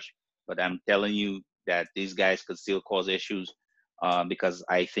pass rush, but I'm telling you that these guys could still cause issues because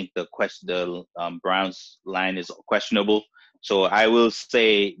I think the Browns line is questionable. So I will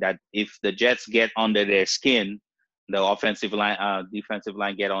say that if the Jets get under their skin, the defensive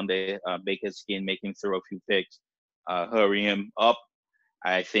line get on the Baker's skin, make him throw a few picks, hurry him up.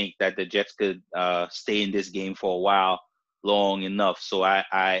 I think that the Jets could stay in this game for a while, long enough. So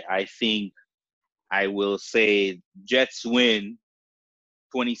I think I will say Jets win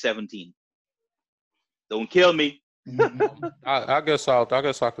 2017. Don't kill me. I guess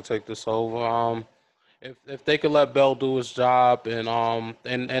I could take this over. If they could let Bell do his job and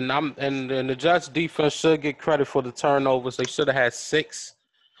the Jets defense should get credit for the turnovers. They should have had 6.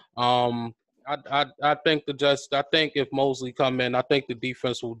 I think the Jets. I think if Mosley come in, I think the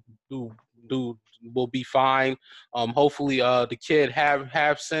defense will will be fine. Hopefully, the kid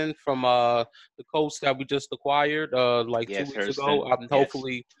Harrison from the coach that we just acquired 2 weeks ago.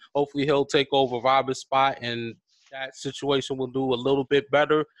 Hopefully he'll take over Robert's spot and that situation will do a little bit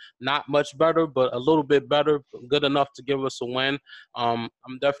better. Not much better, but a little bit better. Good enough to give us a win. I'm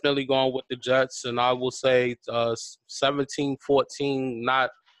definitely going with the Jets, and I will say 17-14.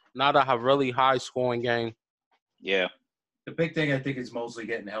 Not a really high scoring game. Yeah. The big thing I think is Mosley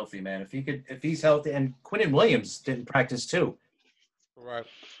getting healthy, man. If he's healthy, and Quinnen Williams didn't practice too. Right.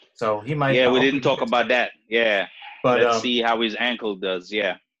 So he might. Yeah, we didn't talk about that. Yeah. But let's see how his ankle does.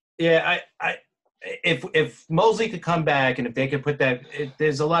 Yeah. Yeah, if Mosley could come back and if they could put that,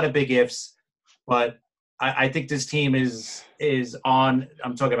 there's a lot of big ifs, but I think this team is on.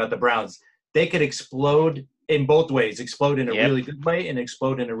 I'm talking about the Browns. They could explode in both ways. Explode in a really good way and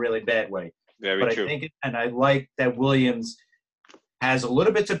explode in a really bad way. Very true. I like that Williams has a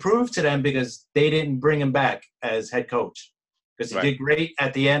little bit to prove to them because they didn't bring him back as head coach because he did great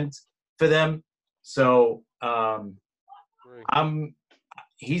at the end for them. So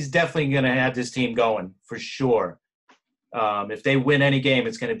he's definitely going to have this team going for sure. If they win any game,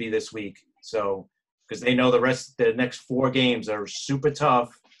 it's going to be this week. So because they know the next 4 games are super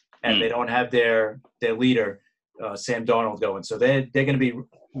tough, and they don't have their leader Sam Darnold going. So they're going to be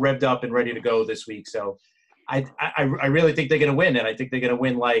revved up and ready to go this week. So I really think they're going to win, and I think they're going to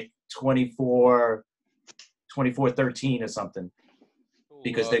win like 24-13 or something,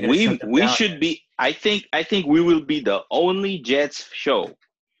 because they're going to shut them we down. should be. I think we will be the only Jets show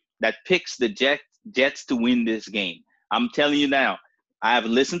that picks the Jets to win this game. I'm telling you now. I have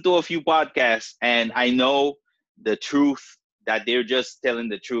listened to a few podcasts, and I know the truth, that they're just telling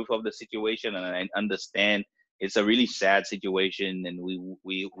the truth of the situation, and I understand it's a really sad situation, and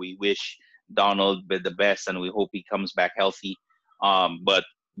we wish Donald the best, and we hope he comes back healthy. But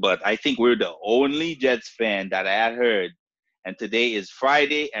I think we're the only Jets fan that I had heard, and today is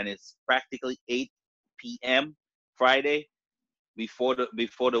Friday, and it's practically 8 p.m. Friday before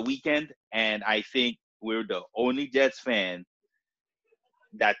the weekend, and I think we're the only Jets fan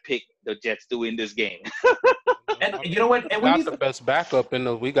that picked the Jets to win this game. And you know what? And we got the best backup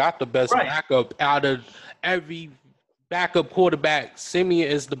we got the best backup out of every backup quarterback.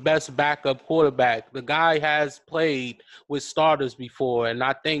 Simeon is the best backup quarterback. The guy has played with starters before, and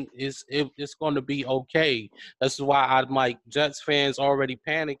I think it's going to be okay. That's why I'm like, Jets fans already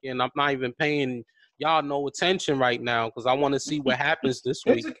panicking. I'm not even paying y'all no attention right now because I want to see what happens this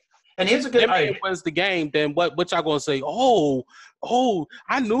week. And here's a good idea. Wins the game, then what y'all gonna say? Oh,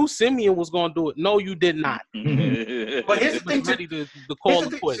 I knew Simeon was gonna do it. No, you did not. But here's the thing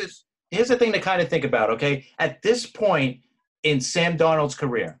here's the thing to kind of think about, okay? At this point in Sam Darnold's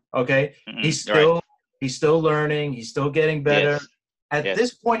career, okay, he's still learning, he's still getting better. Yes. At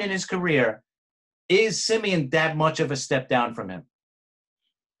this point in his career, is Simeon that much of a step down from him?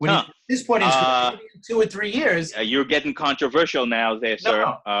 At this point in his career, 2 or 3 years. You're getting controversial now there, sir.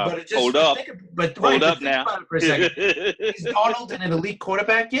 No, but hold up. Hold up now. For a second. Is Darnold an elite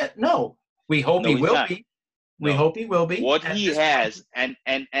quarterback yet? No. We hope he will be. We hope he will be. What he has, and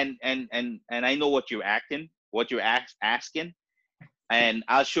I know what you're asking, and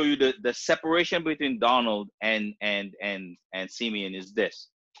I'll show you the separation between Donald and Simeon is this.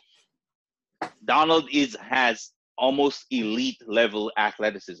 Donald has almost elite level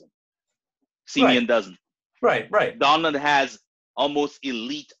athleticism. Simeon doesn't. Right. Donald has almost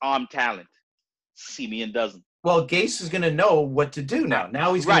elite arm talent. Simeon doesn't. Well, Gase is going to know what to do now.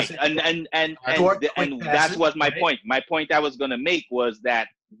 Now he's right, and that's what my point. My point I was going to make was that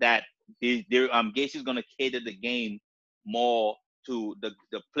Gase is going to cater the game more to the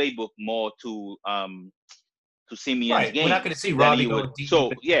playbook more to Simeon's game. We're not going to see Robbie go deep.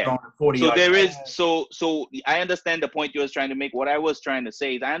 So there is so I understand the point you was trying to make. What I was trying to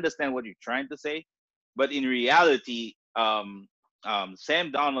say is I understand what you're trying to say, but in reality, Sam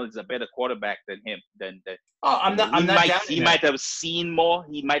Darnold is a better quarterback than him. He might have seen more.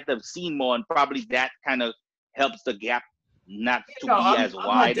 And probably that kind of helps the gap not to be as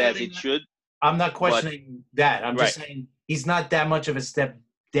wide as it should. I'm not questioning that. I'm just saying he's not that much of a step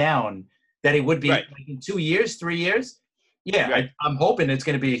down that he would be in 2 years, 3 years. Yeah, I'm hoping it's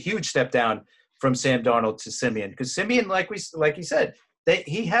going to be a huge step down from Sam Darnold to Simeon, because Simeon, like he said,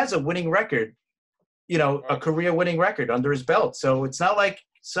 he has a winning record, a career winning record under his belt. So it's not like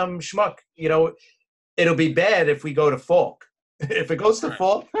some schmuck. It'll be bad if we go to Falk. If it goes to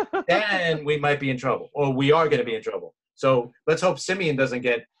Falk, then we might be in trouble, or we are going to be in trouble. So let's hope Simeon doesn't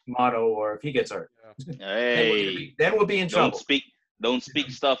get mono, or if he gets hurt, then we'll be in trouble. Don't speak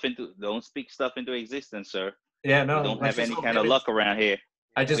stuff into existence, sir. Yeah, no. We don't have any kind of luck around here.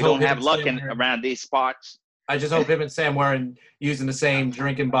 We don't have luck around these spots. I just hope him and Sam weren't using the same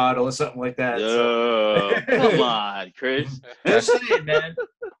drinking bottle or something like that. Come on, Chris. Just saying, man.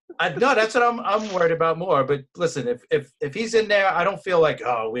 No, that's what I'm worried about more. But listen, if he's in there, I don't feel like,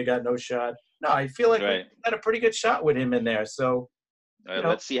 we got no shot. No, I feel like we got a pretty good shot with him in there. So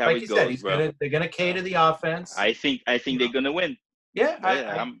let's see how it goes, bro. They're gonna cater the offense. I think they're gonna win. Yeah,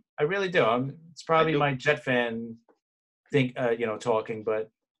 I really do. It's probably my Jet fan talking, but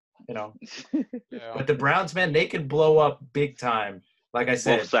but the Browns, man, they could blow up big time. Like I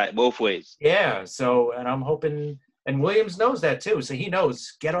said, both ways. Yeah. So, and I'm hoping, and Williams knows that too. So he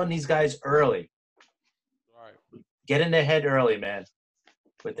knows, get on these guys early. Right. Get in their head early, man.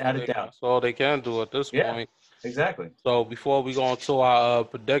 Without a doubt. That's all they can do at this point. Exactly. So before we go into our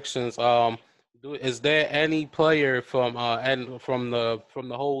predictions, is there any player from the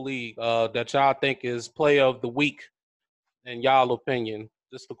whole league that y'all think is player of the week in y'all opinion?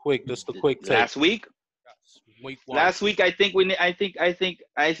 Just a quick take. Last week? Week 1. Last week, this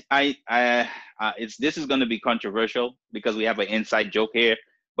is going to be controversial because we have an inside joke here,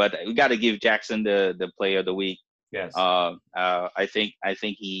 but we got to give Jackson the player of the week. Yes. I think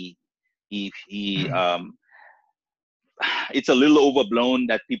he it's a little overblown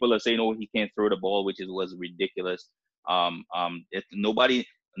that people are saying, he can't throw the ball, which was ridiculous.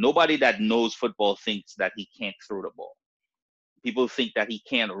 Nobody that knows football thinks that he can't throw the ball. People think that he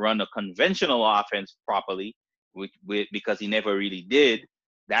can't run a conventional offense properly, because he never really did.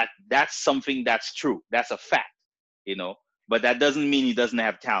 That's something that's true. That's a fact, you know. But that doesn't mean he doesn't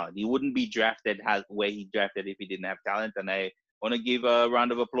have talent. He wouldn't be drafted where he drafted if he didn't have talent. And I want to give a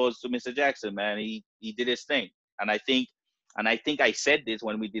round of applause to Mr. Jackson, man. He did his thing. And I think I said this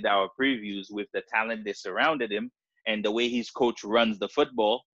when we did our previews, with the talent that surrounded him and the way his coach runs the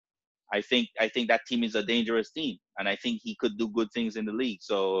football. I think that team is a dangerous team, and I think he could do good things in the league.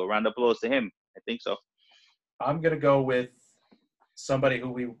 So a round of applause to him. I think so. I'm gonna go with somebody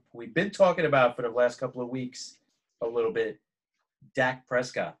who we've been talking about for the last couple of weeks a little bit, Dak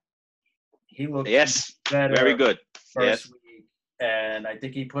Prescott. He looked better very good first week, and I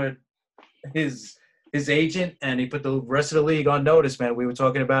think he put his agent and he put the rest of the league on notice. Man, we were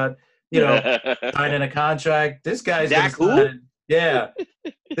talking about signing a contract. This guy's Dak gonna who? sign, yeah.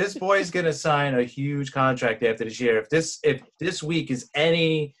 This boy's gonna sign a huge contract after this year. If this week is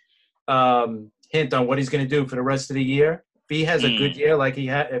any hint on what he's gonna do for the rest of the year, if he has a good year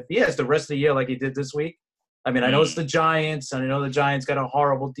if he has the rest of the year like he did this week, I mean, I know it's the Giants, and I know the Giants got a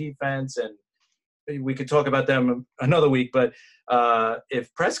horrible defense, and we could talk about them another week. But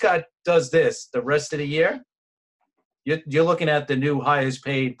if Prescott does this the rest of the year, you're looking at the new highest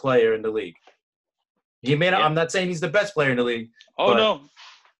paid player in the league. He may not, I'm not saying he's the best player in the league. Oh, no.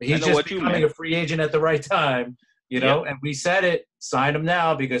 He's just becoming a free agent at the right time, and we said it, sign him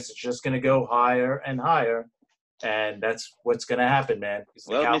now, because it's just going to go higher and higher. And that's what's going to happen, man.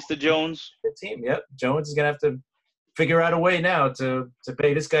 Well, Mr. Jones. The team, Jones is going to have to figure out a way now to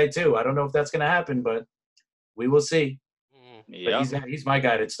pay this guy too. I don't know if that's going to happen, but we will see. Yeah. But he's my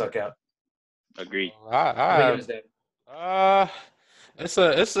guy that stuck out. Agreed.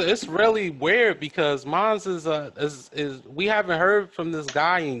 It's really weird because Mons is we haven't heard from this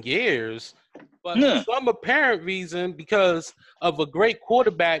guy in years, but for some apparent reason, because of a great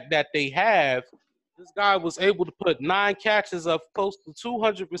quarterback that they have, this guy was able to put 9 catches of close to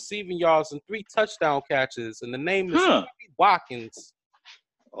 200 receiving yards and 3 touchdown catches, and the name is Sammy Watkins.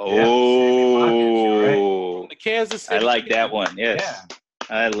 Oh, from the Kansas City. I like that one. Yes. Yeah.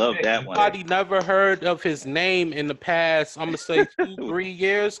 I love that one. Nobody never heard of his name in the past, I'm going to say 2-3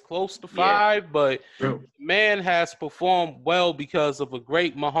 years, close to 5, but man has performed well because of a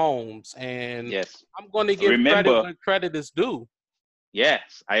great Mahomes, and I'm going to give credit when credit is due.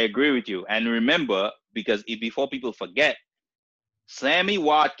 Yes, I agree with you. And remember, because before people forget, Sammy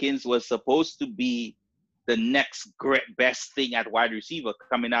Watkins was supposed to be the next best thing at wide receiver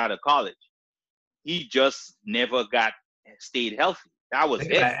coming out of college. He just never stayed healthy. That was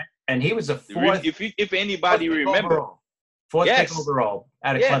it. And he was a fourth. If anybody remember, fourth pick overall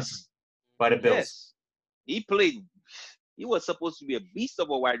out of Clemson by the Bills. Yes. He played. He was supposed to be a beast of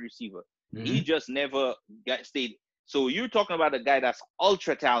a wide receiver. Mm-hmm. He just never stayed. So you're talking about a guy that's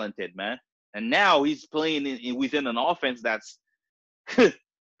ultra talented, man. And now he's playing within an offense that's man.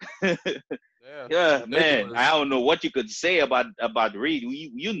 I don't know what you could say about Reid.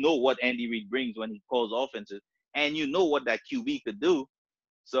 You know what Andy Reid brings when he calls offenses, and you know what that QB could do.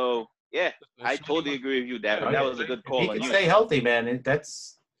 So I totally agree with you. That was a good call. He can stay healthy, man.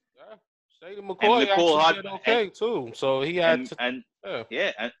 That's Shady McCoy actually did okay too. So he had and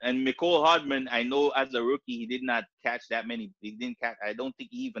Mecole Hardman, I know as a rookie he did not catch that many. He didn't catch. I don't think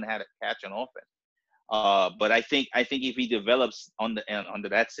he even had a catch on offense. But I think if he develops under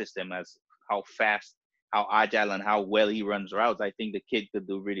that system, as how fast, how agile, and how well he runs routes, I think the kid could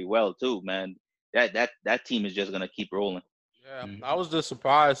do really well too, man. That team is just gonna keep rolling. Yeah, I was just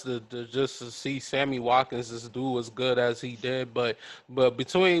surprised to see Sammy Watkins do as good as he did, but with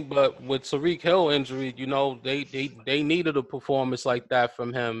Tyreek Hill injury, they needed a performance like that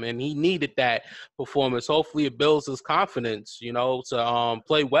from him, and he needed that performance. Hopefully, it builds his confidence, to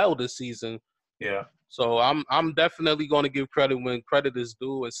play well this season. Yeah. So I'm definitely going to give credit when credit is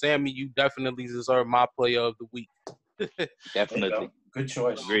due, and Sammy, you definitely deserve my player of the week. Definitely. Good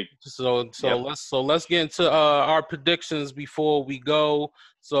choice. Agreed. So let's get into our predictions before we go.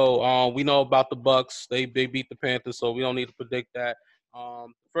 So we know about the Bucks. They beat the Panthers, so we don't need to predict that.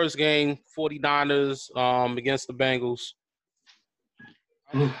 First game, 49ers against the Bengals.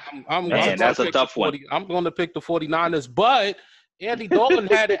 That's a tough one. I'm going to pick the 49ers, but Andy Dalton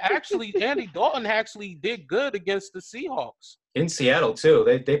actually did good against the Seahawks. In Seattle, too.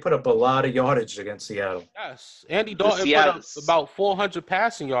 They put up a lot of yardage against Seattle. Yes. Andy Dalton put up about 400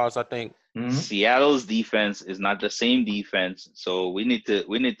 passing yards, I think. Mm-hmm. Seattle's defense is not the same defense, so we need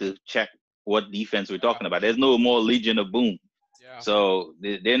to check what defense we're talking about. There's no more Legion of Boom. Yeah. So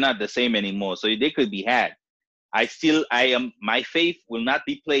they're not the same anymore. So they could be had. My faith will not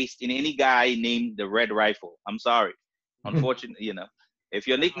be placed in any guy named the Red Rifle. I'm sorry. Unfortunately, if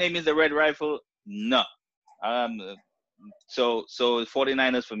your nickname is the Red Rifle, no. So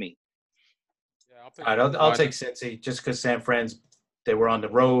 49ers for me. Yeah, All right, I'll take Cincy just because San Fran's, they were on the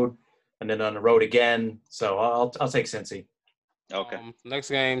road and then on the road again. So I'll take Cincy. Okay. Next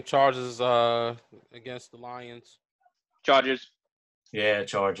game, Chargers against the Lions. Chargers. Yeah,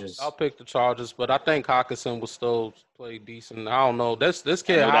 Chargers. I'll pick the Chargers, but I think Hawkinson will still play decent. I don't know. This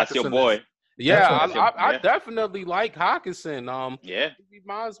kid, that's your boy. I definitely like Hawkinson. Yeah. He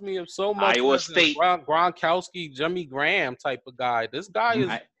reminds me of so much Iowa State, Gronkowski, Jimmy Graham type of guy. This guy is.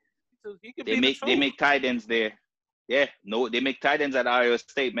 He could they make tight ends there. Yeah, no, they make tight ends at Iowa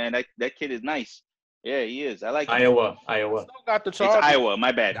State, man. That kid is nice. Yeah, he is. I like him. Iowa. Still got the Chargers. It's Iowa.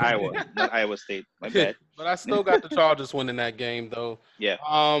 My bad. Iowa, not Iowa State. My bad. But I still got the Chargers winning that game, though. Yeah.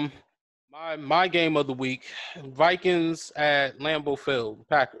 My game of the week: Vikings at Lambeau Field.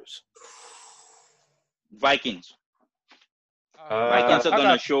 Packers. Vikings. Vikings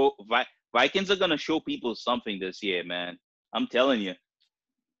are gonna show people something this year, man. I'm telling you.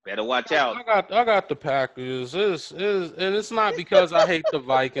 Better watch out. I got the Packers. And it's not because I hate the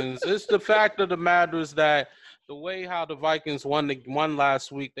Vikings. It's the fact of the matter is that the way how the Vikings won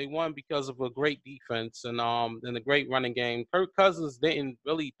last week, they won because of a great defense and a great running game. Kirk Cousins didn't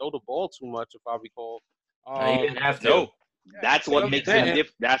really throw the ball too much, if I recall. He didn't have to. No, that's what makes them.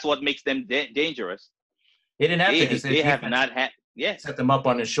 That's what makes them dangerous. He didn't have to. They have not had. Yeah, set them up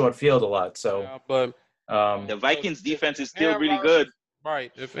on the short field a lot. So, but the Vikings defense is still really good.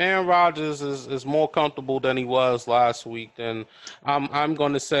 Right. If Aaron Rodgers is more comfortable than he was last week, then I'm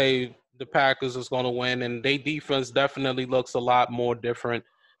going to say the Packers is going to win, and their defense definitely looks a lot more different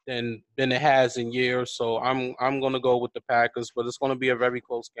than it has in years. So I'm going to go with the Packers, but it's going to be a very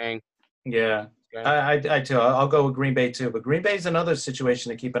close game. Yeah, I too. I'll go with Green Bay too. But Green Bay is another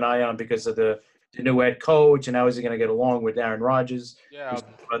situation to keep an eye on because of the new head coach and how is he going to get along with Aaron Rodgers? Yeah, we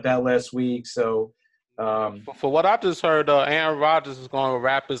talked about that last week. So. For what I just heard, Aaron Rodgers is going to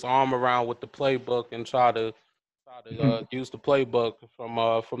wrap his arm around with the playbook and try to use the playbook from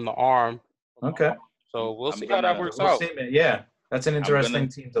the arm. Okay. So we'll see how that works out. See, yeah, that's an interesting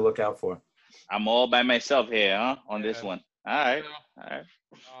team to look out for. I'm all by myself here, on this one. All right.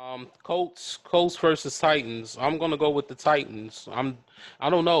 Colts versus Titans. I'm gonna go with the Titans. I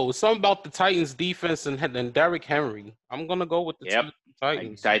don't know. It's something about the Titans defense and Derrick Henry. I'm gonna go with the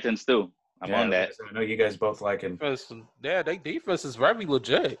Titans. Titans too. I'm on that. I know you guys both like him. Yeah, their defense is very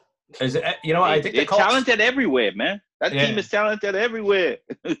legit. Is it, I think they're talented everywhere, man. That team is talented everywhere.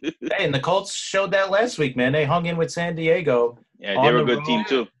 And the Colts showed that last week, man. They hung in with San Diego. Yeah, they're a good team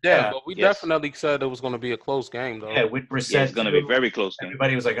too. Yeah, but we definitely said it was going to be a close game, though. Yeah, with Brissett, it's going to be a very close game.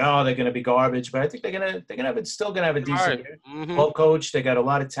 Everybody was like, "Oh, they're going to be garbage," but I think they're still going to have a decent year. Well coached, they got a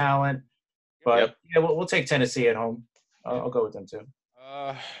lot of talent. But we'll take Tennessee at home. I'll go with them too.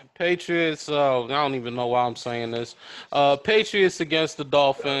 Patriots. I don't even know why I'm saying this. Patriots against the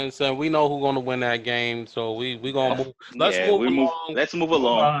Dolphins, and we know who's going to win that game. So we gonna move. Let's move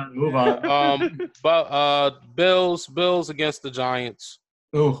along. Move on. But Bills against the Giants.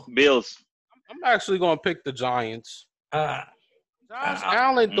 Ooh, Bills. I'm actually going to pick the Giants. Josh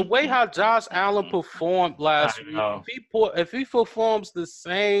Allen, the way how Josh Allen performed last week, if he performs the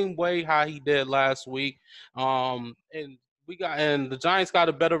same way how he did last week, and the Giants got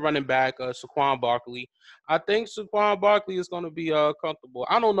a better running back, Saquon Barkley. I think Saquon Barkley is going to be comfortable.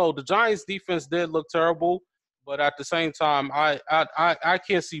 I don't know. The Giants' defense did look terrible, but at the same time, I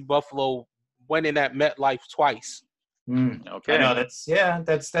can't see Buffalo winning at MetLife twice. Okay, no,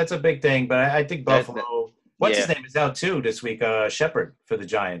 that's a big thing. But I think Buffalo. What's his name is out too this week? Shepard for the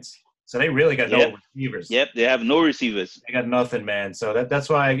Giants. So they really got no receivers. Yep, they have no receivers. They got nothing, man. So that's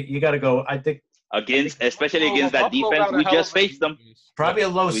why you got to go. I think. Especially against that defense, we just faced them. Probably a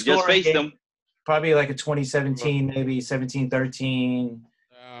low score. We just faced them. Probably like a 2017, maybe 17-13,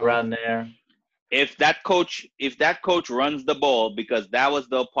 around there. If that coach runs the ball, because that was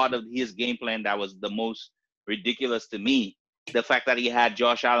the part of his game plan that was the most ridiculous to me, the fact that he had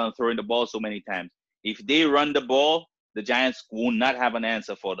Josh Allen throwing the ball so many times. If they run the ball, the Giants will not have an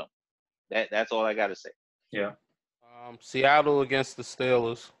answer for them. That's all I got to say. Yeah. Seattle against the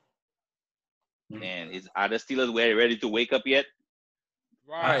Steelers. Man, are the Steelers ready to wake up yet?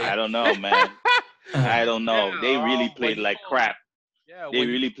 Right. I don't know, man. I don't know. Yeah, they really played like crap. Yeah, they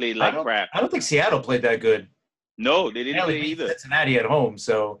really played like crap. I don't think Seattle played that good. No, they didn't play either. Cincinnati at home,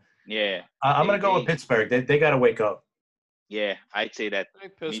 so yeah. I'm going to go with Pittsburgh. They got to wake up. Yeah, I'd say that. I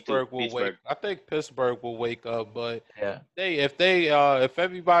think Me too. Pittsburgh will wake. Pittsburgh. I think Pittsburgh will wake up, but Yeah. if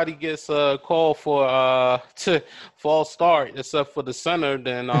everybody gets called for to false start except for the center,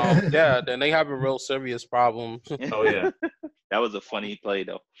 then then they have a real serious problem. Oh yeah. That was a funny play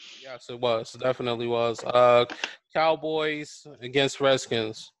though. Yes, it was definitely was. Cowboys against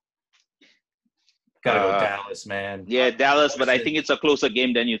Redskins. Gotta go Uh, Dallas, man. yeah, Dallas, but I think it's a closer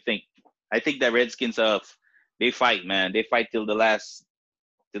game than you think. I think the Redskins they fight, man. They fight till the last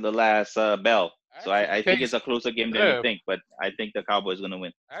bell. So Actually, I think it's a closer game than you yeah, think, but I think the Cowboys gonna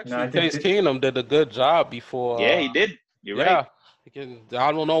win. No, actually, I think Case Keenum did a good job before. Yeah, he did. You're right. Yeah.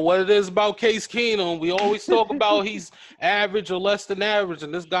 I don't know what it is about Case Keenum. We always talk about he's average or less than average,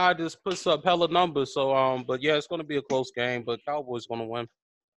 and this guy just puts up hella numbers. So, but yeah, it's going to be a close game, but Cowboys going to win.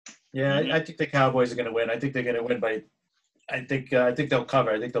 Yeah, Mhm. I think the Cowboys are going to win. I think they're going to win by. I think they'll cover.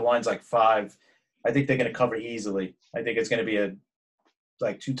 I think the line's like 5. I think they're going to cover easily. I think it's going to be a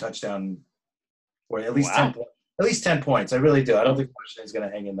like 2 touchdown or at least Wow. 10 points. I really do. I don't think Washington's going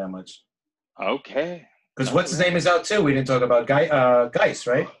to hang in that much. Okay. Because what's his name is out too. We didn't talk about Geis,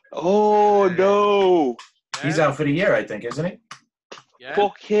 right? Oh no. He's out for the year, I think, isn't he? Yeah.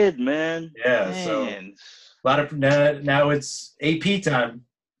 Poor kid, man. Yeah. So Man. a lot of now it's AP time.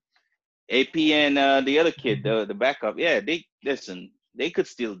 AP and the other kid, the backup. Yeah, they could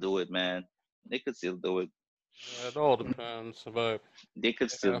still do it, man. They could still do it. Yeah, it all depends, but They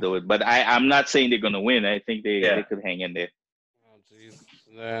could still Yeah. do it. But I'm not saying they're gonna win. I think they could hang in there. oh jeez,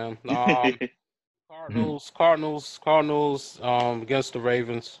 yeah. Cardinals against the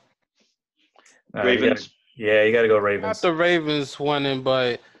Ravens. Ravens. You got to go Not Ravens. the Ravens winning,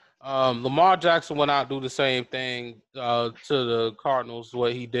 but Lamar Jackson will not do the same thing to the Cardinals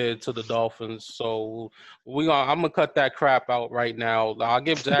what he did to the Dolphins. So I'm gonna cut that crap out right now. I'll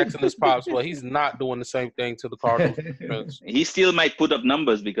give Jackson his props, but he's not doing the same thing to the Cardinals defense. He still might put up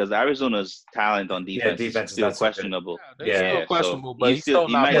numbers because Arizona's talent on defense, defense is is still not so good. questionable. They're Yeah, still so questionable, but he's still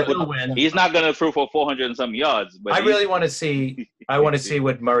he not. might putting put- up- win. He's not gonna throw for 400 and some yards. But I really want to see. I want to see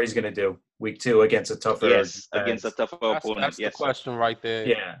what Murray's going to do week 2 against a tougher. Yes, against a tougher That's opponent. the Yes. question right there.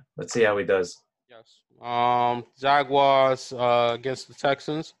 Yeah, let's see how he does. Yes. Jaguars against the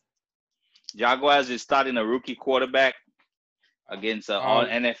Texans. Jaguars is starting a rookie quarterback against all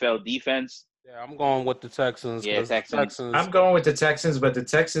NFL defense. Yeah, I'm going with the Texans. Yeah, 'cause the Texans. I'm going with the Texans, but the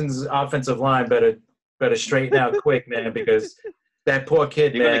Texans' offensive line better straighten out quick, man, because that poor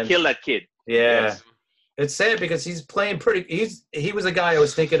kid, You're man. gonna kill that kid. Yeah, Yes. it's sad because he's playing pretty. He was a guy I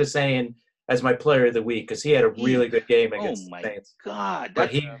was thinking of saying as my player of the week because he had a really good game against my the Saints. God, But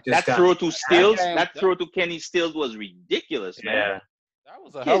that, he that just got throw to Stills, game- that throw to Kenny Stills was ridiculous, man. yeah. That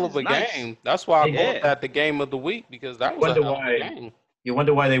was a Kid hell of is a nice. game. That's why I Yeah. called that the game of the week because that was a Wonder hell of why. a game. You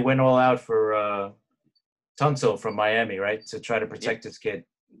wonder why they went all out for Tunsil from Miami, right, to try to protect his kid.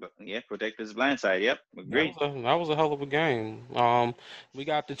 But, yeah, protect his blind side. Yep, agreed. That was a hell of a game. We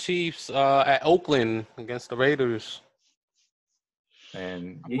got the Chiefs at Oakland against the Raiders.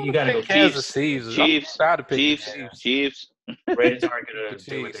 And I'm you gonna got to go pick Kansas City. Chiefs, I'm gotta pick the Chiefs. Raiders aren't going The to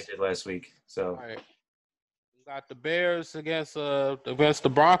do what they Chiefs. did last week. So All right. We got the Bears against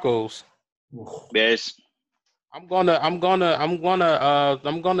the Broncos. Bears. I'm gonna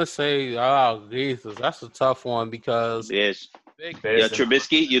say, oh Jesus, that's a tough one because Bears. Bears Yeah,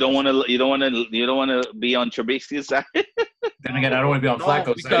 Trubisky. You don't want to be on Trubisky's side. Then again, I don't want to be on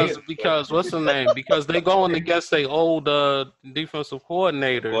Flacco's side either. because what's the name? Because they going against their old defensive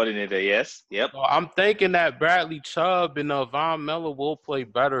coordinator. Coordinator. Yes. Yep. So I'm thinking that Bradley Chubb and Von Miller will play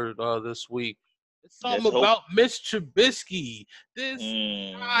better this week. It's something Let's hope. about Mitch Trubisky. This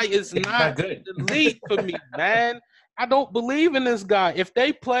guy is He's not not good. elite for me, man. I don't believe in this guy. If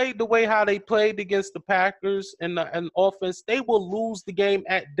they played the way how they played against the Packers and offense, they will lose the game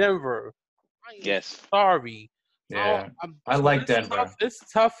at Denver. I am Yes. sorry. Yeah, I like it's Denver. Tough.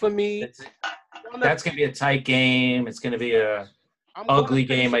 It's tough for me. That's going to be a tight game. It's going to be a I'm gonna ugly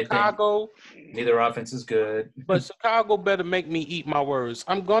pick game, I think. Chicago, neither offense is good. but Chicago better make me eat my words.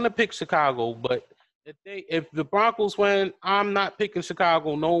 I'm gonna pick Chicago, but if the Broncos win, I'm not picking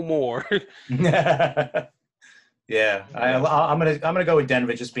Chicago no more. Yeah, I'm gonna go with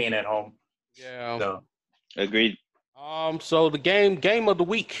Denver just being at home. Yeah. So Agreed. So the game of the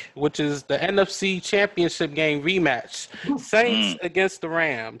week, which is the NFC Championship game rematch, Saints against the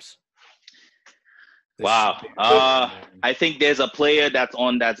Rams. this Wow. should be a good one, man. I think there's a player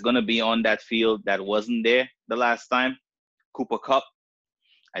that's gonna be on that field that wasn't there the last time. Cooper Kupp.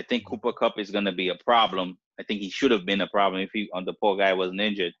 I think Cooper Kupp is gonna be a problem. I think he should have been a problem if the poor guy wasn't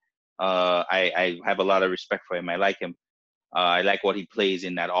injured. I have a lot of respect for him. I like him. I like what he plays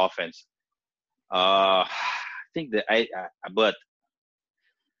in that offense. think that but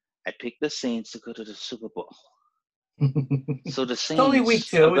I picked the Saints to go to the Super Bowl. So the It's only week Saints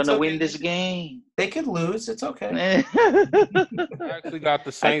 2. are It's gonna okay. win this game. They could lose. It's okay. I actually got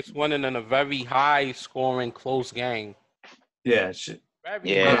the Saints winning in a very high-scoring, close game. Yeah. Very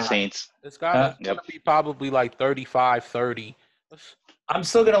Yeah, high. Saints. It's gonna Yep. be probably like 35-30. I'm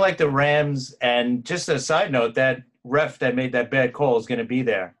still going to like the Rams. And just a side note, that ref that made that bad call is going to be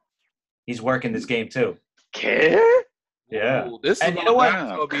there. He's working this game too. Care? Yeah. Ooh, this And is you know what?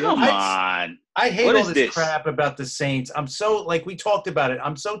 gonna be Come him. on. I hate What all is this this? crap about the Saints. I'm so, like we talked about it,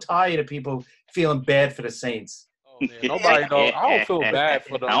 I'm so tired of people feeling bad for the Saints. Oh, man, nobody don't. I don't feel bad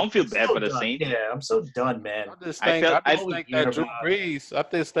for them. I don't feel bad So for the done. Saints. Yeah, I'm so done, man. I just I think felt- I I just always think hear that Drew about- Brees.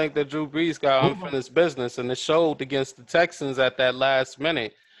 I just think that Drew Brees got unfinished business, and it showed against the Texans at that last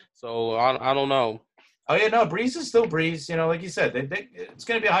minute. So I don't know. Oh, yeah, no, Breeze is still Breeze. You know, like you said, it's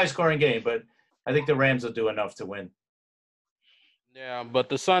going to be a high-scoring game, but I think the Rams will do enough to win. Yeah, but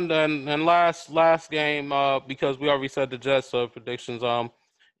the Sunday and last game, because we already said the Jets predictions.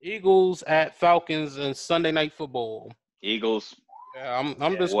 Eagles at Falcons and Sunday Night Football. Eagles. Yeah,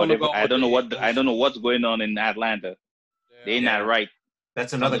 I'm just gonna Whatever. go. I with don't the know Eagles. I don't know what's going on in Atlanta. They're Yeah. not right.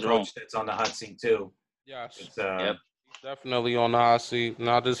 That's another Something's wrong. coach that's on the hot seat, too. Yes. It's, Yep. Definitely on the hot seat, and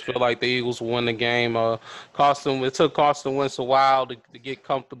I just feel like the Eagles will win the game. It took Carson Wentz a while to get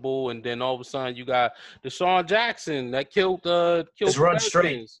comfortable, and then all of a sudden you got Deshaun Jackson that killed Just the run Redskins.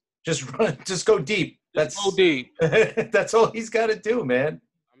 straight. Just run. Just go deep. Just go deep. That's all he's got to do, man.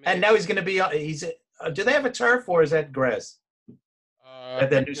 I mean, And now he's going to be. Do they have a turf or is that grass I at that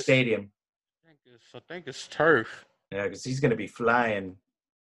think new it's- stadium? I think it's turf. Yeah, because he's going to be flying.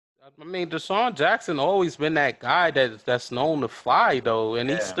 I mean, Deshaun Jackson always been that guy that's known to fly though, and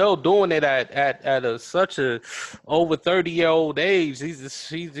he's Yeah. still doing it at such a over 30-year-old age. He's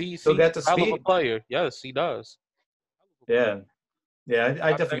Still got the a hell of a speed. player. Yes, he does. Yeah, yeah.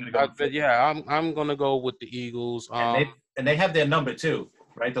 I definitely gonna go. I'm gonna go with the Eagles. And they have their number too,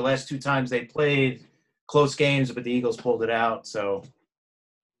 right? The last 2 times they played close games, but the Eagles pulled it out. So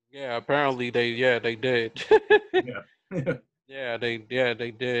Yeah, apparently they did. yeah. Yeah, they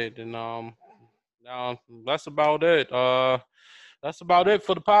did. And now that's about it. That's about it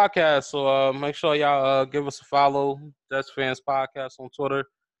for the podcast. So make sure y'all give us a follow, Jets Fans Podcast on Twitter.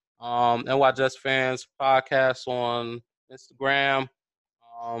 NY Jets Fans Podcast on Instagram.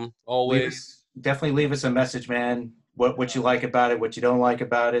 Always Definitely leave us a message, man. What you like about it, what you don't like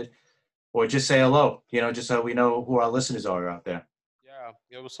about it, or just say hello. You know, just so we know who our listeners are out there. yeah,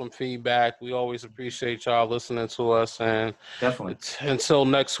 give us some feedback. We always appreciate y'all listening to us. And Definitely until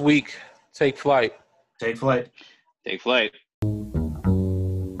next week, take flight. take flight. Take flight.